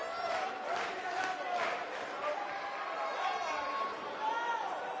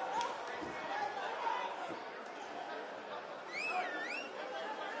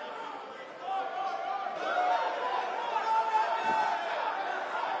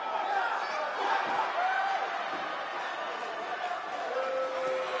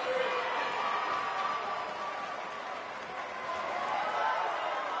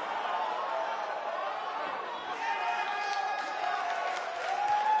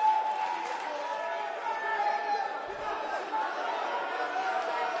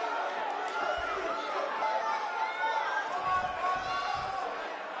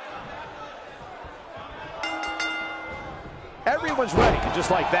 Everyone's ready, and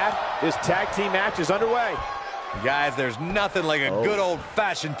just like that, this tag team match is underway. Guys, there's nothing like a good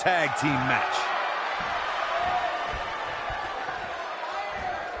old-fashioned tag team match.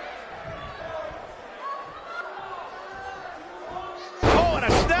 Oh, and a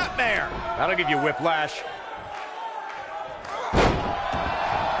snapmare. That'll give you whiplash.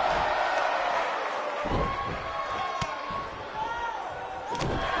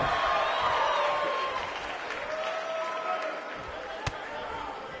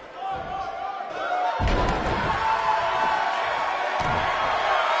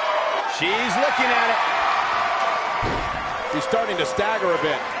 She's looking at it. She's starting to stagger a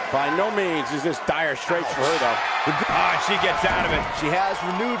bit. By no means is this dire straits for her, though. She gets out of it. She has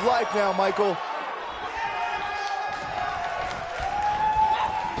renewed life now, Michael.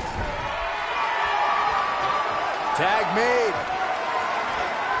 Tag made.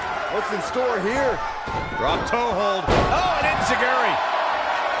 What's in store here? Drop toe hold. Oh, and enziguri.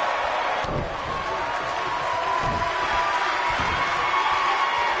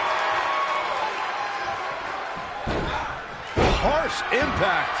 Harsh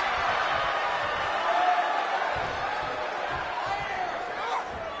impact.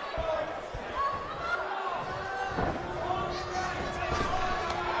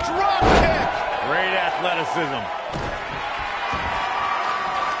 Drop kick. Great athleticism.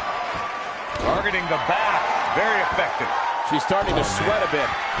 Targeting the back. Very effective. She's starting to sweat a bit,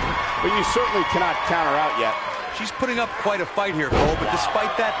 but you certainly cannot count her out yet. She's putting up quite a fight here, Cole, but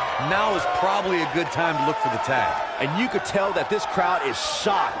despite that, now is probably a good time to look for the tag. And you could tell that this crowd is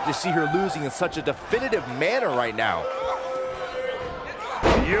shocked to see her losing in such a definitive manner right now.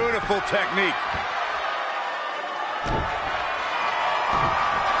 Beautiful technique.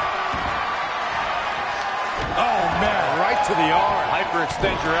 Oh, man, right to the arm.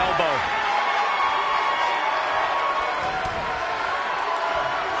 Hyperextend your elbow.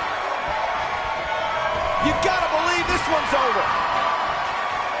 You gotta believe this one's over.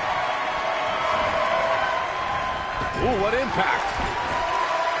 Ooh, what impact.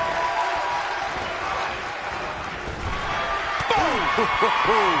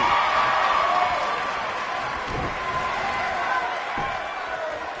 Boom!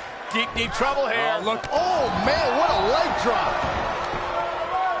 Deep trouble here. Oh, look. Oh, man, what a leg drop.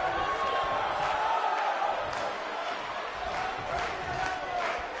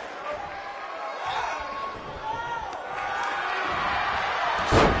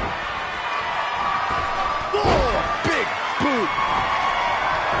 Oh, big boot.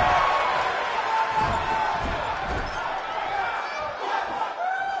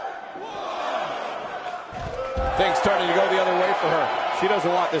 Things starting to go the other way for her. She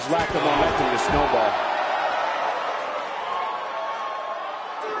doesn't want this lack of momentum to snowball.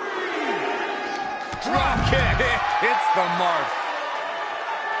 Drop kick. Hits the mark.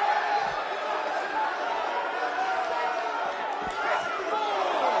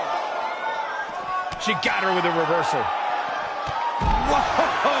 She got her with a reversal. Whoa!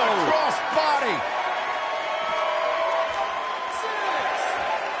 Cross body.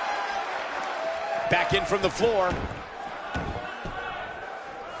 Back in from the floor.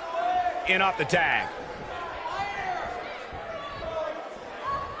 In off the tag.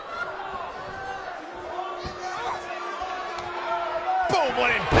 Boom,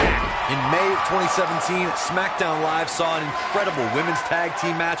 what impact. In May of 2017, SmackDown Live saw an incredible women's tag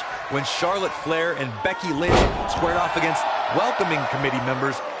team match when Charlotte Flair and Becky Lynch squared off against welcoming committee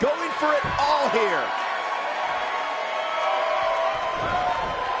members. Going for it all here.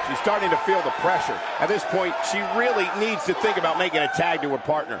 She's starting to feel the pressure. At this point, she really needs to think about making a tag to her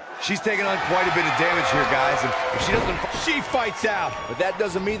partner. She's taking on quite a bit of damage here, guys, and if she doesn't... She fights out. But that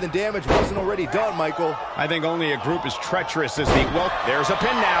doesn't mean the damage wasn't already done, Michael. I think only a group as treacherous as the... Well, there's a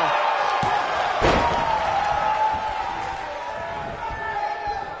pin now.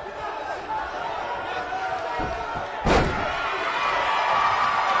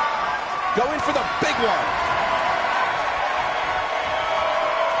 Going for the big one.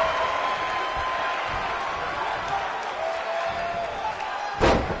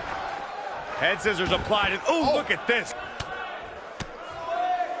 Head scissors applied. And, ooh, look at this.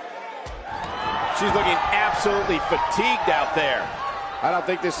 She's looking absolutely fatigued out there. I don't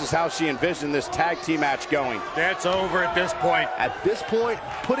think this is how she envisioned this tag team match going. That's over at this point. At this point,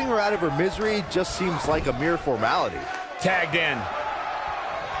 putting her out of her misery just seems like a mere formality. Tagged in.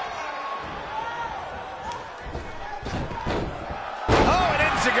 Oh, an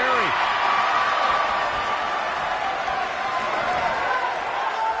enziguri.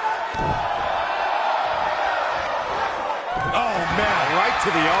 Oh, man, right to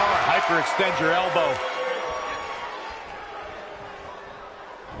the arm. Hyperextend your elbow.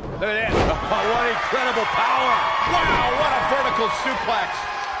 Look at this. Oh, what incredible power. Wow, what a vertical suplex.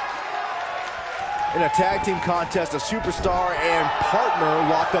 In a tag team contest, a superstar and partner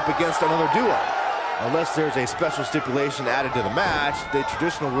lock up against another duo. Unless there's a special stipulation added to the match, the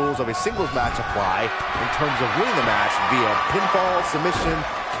traditional rules of a singles match apply in terms of winning the match via pinfall, submission,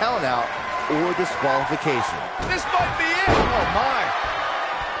 countout, or disqualification. This might be it. Oh, my.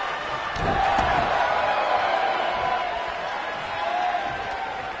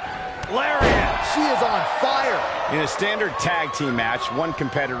 Lariat! She is on fire! In a standard tag team match, one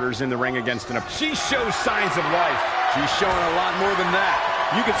competitor's in the ring against another. She shows signs of life. She's showing a lot more than that.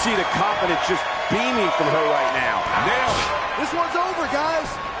 You can see the confidence just beaming from her right now. Nailed it. This one's over, guys.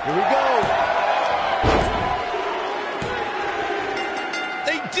 Here we go.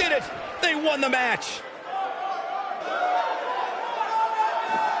 They did it. They won the match.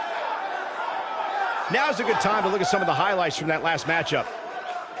 Now's a good time to look at some of the highlights from that last matchup.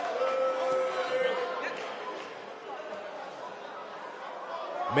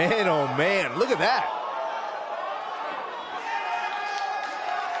 Man, oh man, look at that.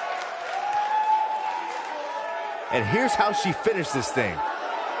 And here's how she finished this thing.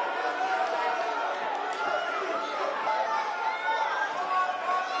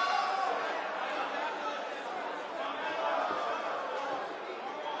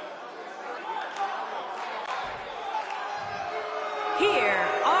 Here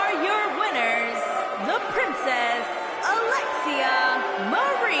are your winners, the Princess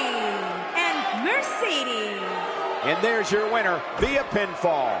Marie and Mercedes. And there's your winner via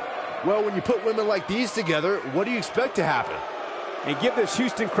pinfall. Well, when you put women like these together, what do you expect to happen? And give this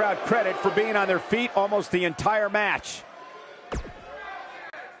Houston crowd credit for being on their feet almost the entire match.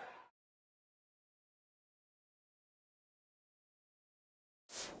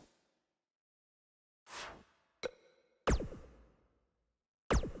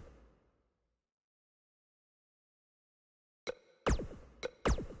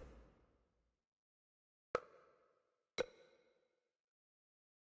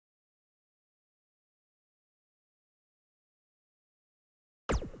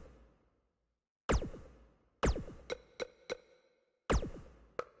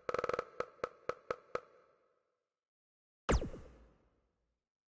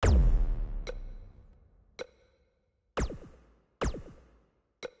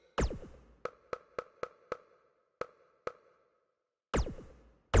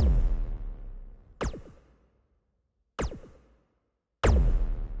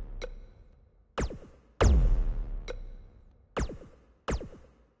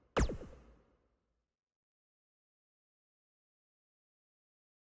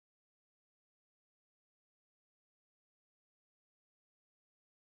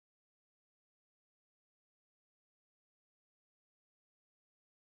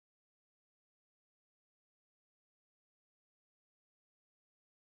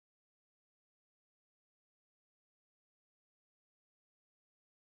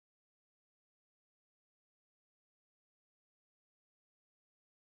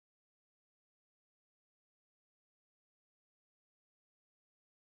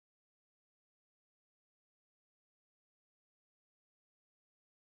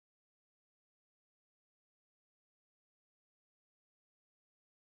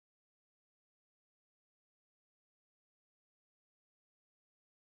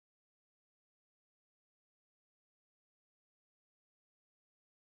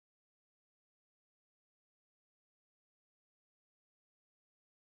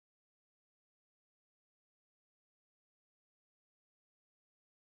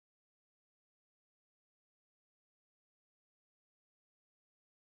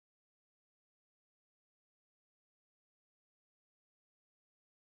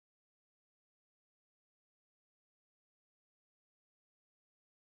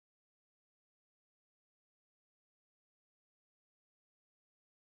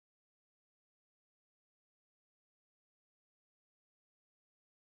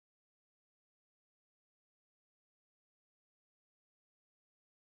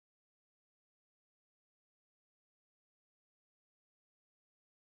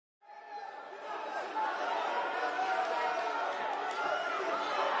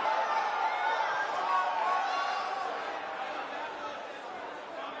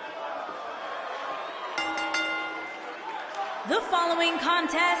 The following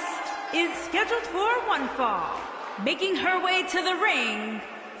contest is scheduled for one fall. Making her way to the ring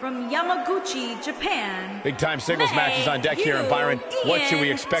from Yamaguchi, Japan. Big time singles matches on deck here. And Byron, what should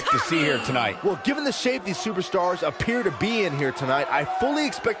we expect to see here tonight? Well, given the shape these superstars appear to be in here tonight, I fully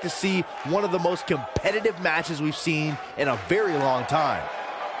expect to see one of the most competitive matches we've seen in a very long time.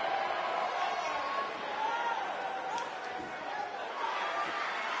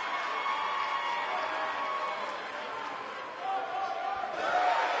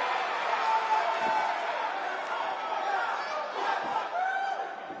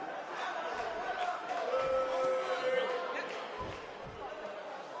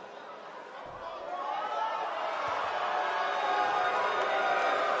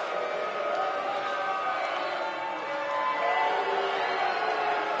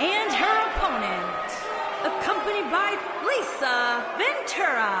 And her opponent, accompanied by Lisa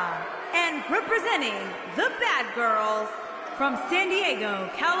Ventura, and representing the Bad Girls from San Diego,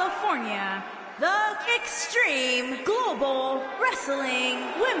 California, the Extreme Global Wrestling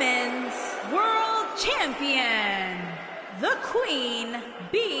Women's World Champion, the Queen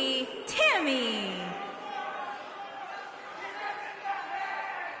Bee Tammy.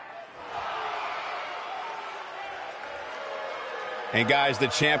 And guys, the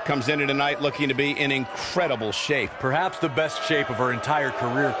champ comes into tonight looking to be in incredible shape. Perhaps the best shape of her entire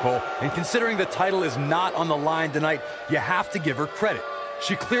career, Cole. And considering the title is not on the line tonight, you have to give her credit.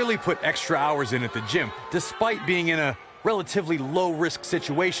 She clearly put extra hours in at the gym, despite being in a relatively low-risk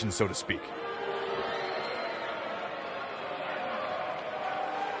situation, so to speak.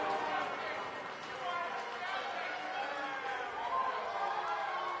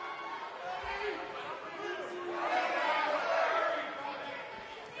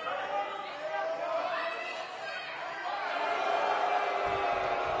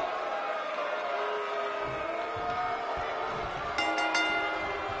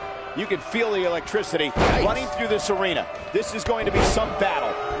 You can feel the electricity running through this arena. This is going to be some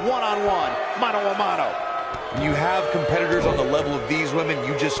battle. One-on-one, mano-a-mano. When you have competitors on the level of these women,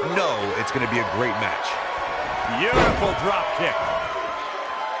 you just know it's going to be a great match. Beautiful drop kick.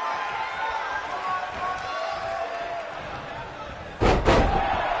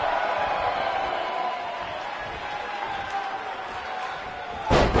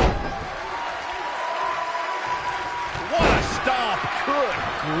 What a stop. Good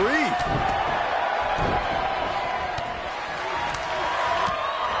grief.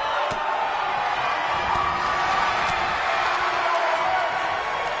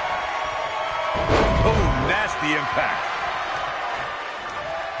 Oh, nasty impact.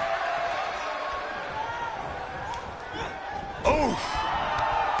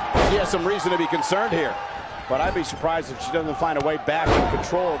 She has some reason to be concerned here, but I'd be surprised if she doesn't find a way back in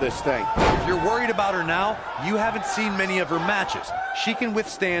control of this thing. If you're worried about her now, you haven't seen many of her matches. She can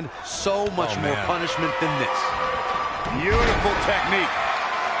withstand so much more punishment than this. Beautiful technique.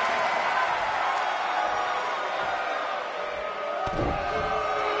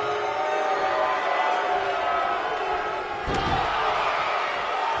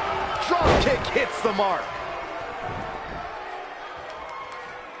 Drop kick hits the mark.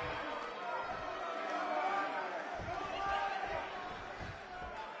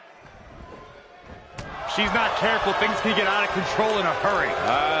 She's not careful. Things can get out of control in a hurry.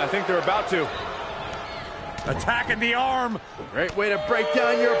 I think they're about to. Attacking the arm. Great way to break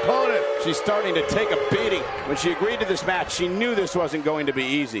down your opponent. She's starting to take a beating. When she agreed to this match, she knew this wasn't going to be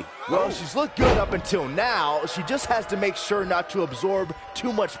easy. Well, she's looked good up until now. She just has to make sure not to absorb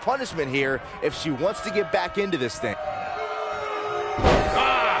too much punishment here if she wants to get back into this thing.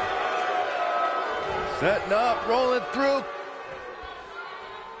 Setting up, rolling through.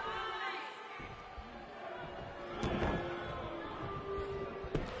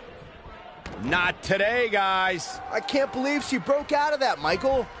 Not today, guys. I can't believe she broke out of that,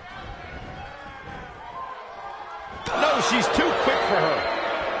 Michael. No, she's too quick for her.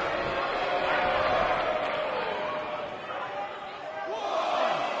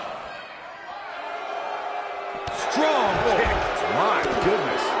 Strong kick. My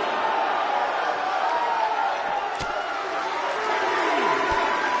goodness.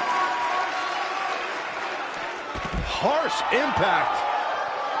 Harsh impact.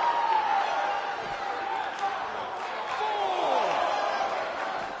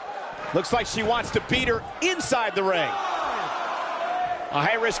 Looks like she wants to beat her inside the ring. A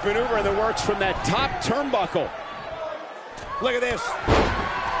high-risk maneuver in the works from that top turnbuckle. Look at this.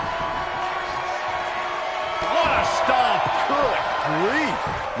 What a stomp. Good grief.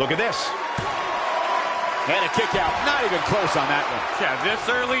 Look at this. And a kick out. Not even close on that one. Yeah, this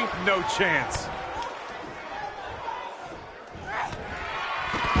early, no chance.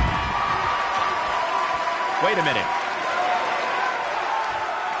 Wait a minute.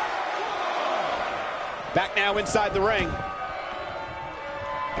 Back now inside the ring. Low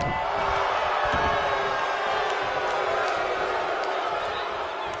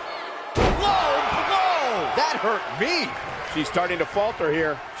blow! That hurt me. She's starting to falter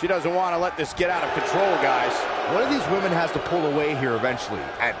here. She doesn't want to let this get out of control, guys. One of these women has to pull away here eventually.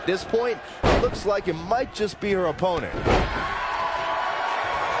 At this point, it looks like it might just be her opponent.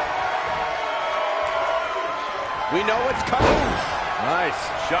 We know what's coming. Nice.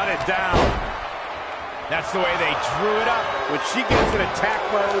 Shut it down. That's the way they drew it up. When she gets in attack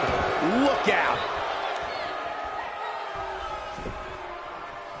mode, look out.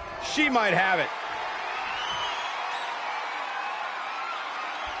 She might have it.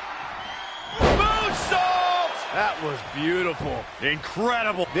 Moonsault! That was beautiful.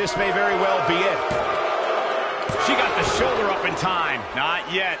 Incredible. This may very well be it. She got the shoulder up in time.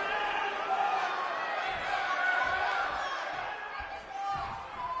 Not yet.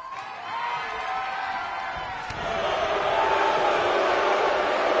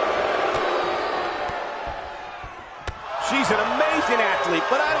 She's an amazing athlete,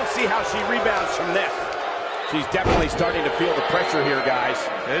 but I don't see how she rebounds from this. She's definitely starting to feel the pressure here, guys.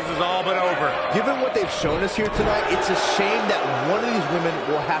 This is all but over. Given what they've shown us here tonight, it's a shame that one of these women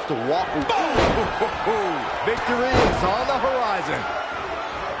will have to walk away. Victory is on the horizon.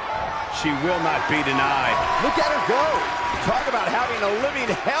 She will not be denied. Look at her go. Talk about having a living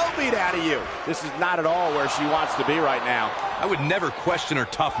hell beat out of you. This is not at all where she wants to be right now. I would never question her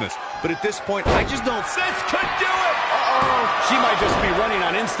toughness, but at this point, I just don't... This could do it! She might just be running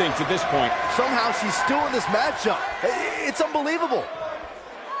on instinct at this point. Somehow she's still in this matchup. It's unbelievable.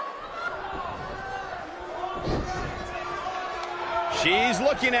 She's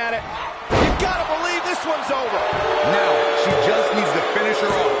looking at it. You gotta believe this one's over. Now, she just needs to finish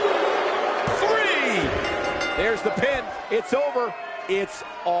her off. There's the pin. It's over. It's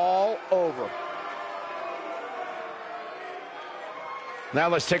all over. Now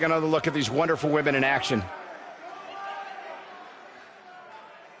let's take another look at these wonderful women in action.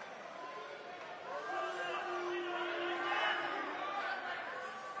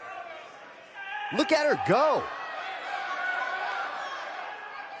 Look at her go.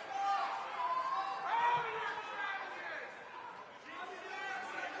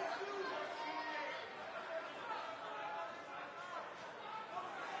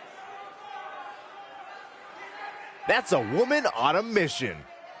 That's a woman on a mission.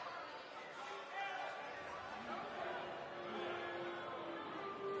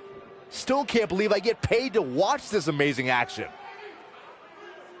 Still can't believe I get paid to watch this amazing action.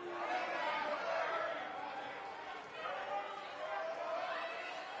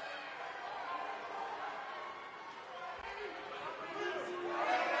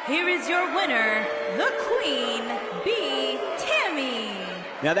 Here is your winner, the Queen Bee, Tammy.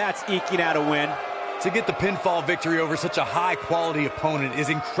 Now that's eking out a win. To get the pinfall victory over such a high-quality opponent is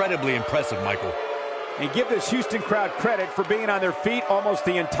incredibly impressive, Michael. And give this Houston crowd credit for being on their feet almost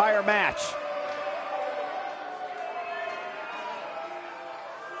the entire match.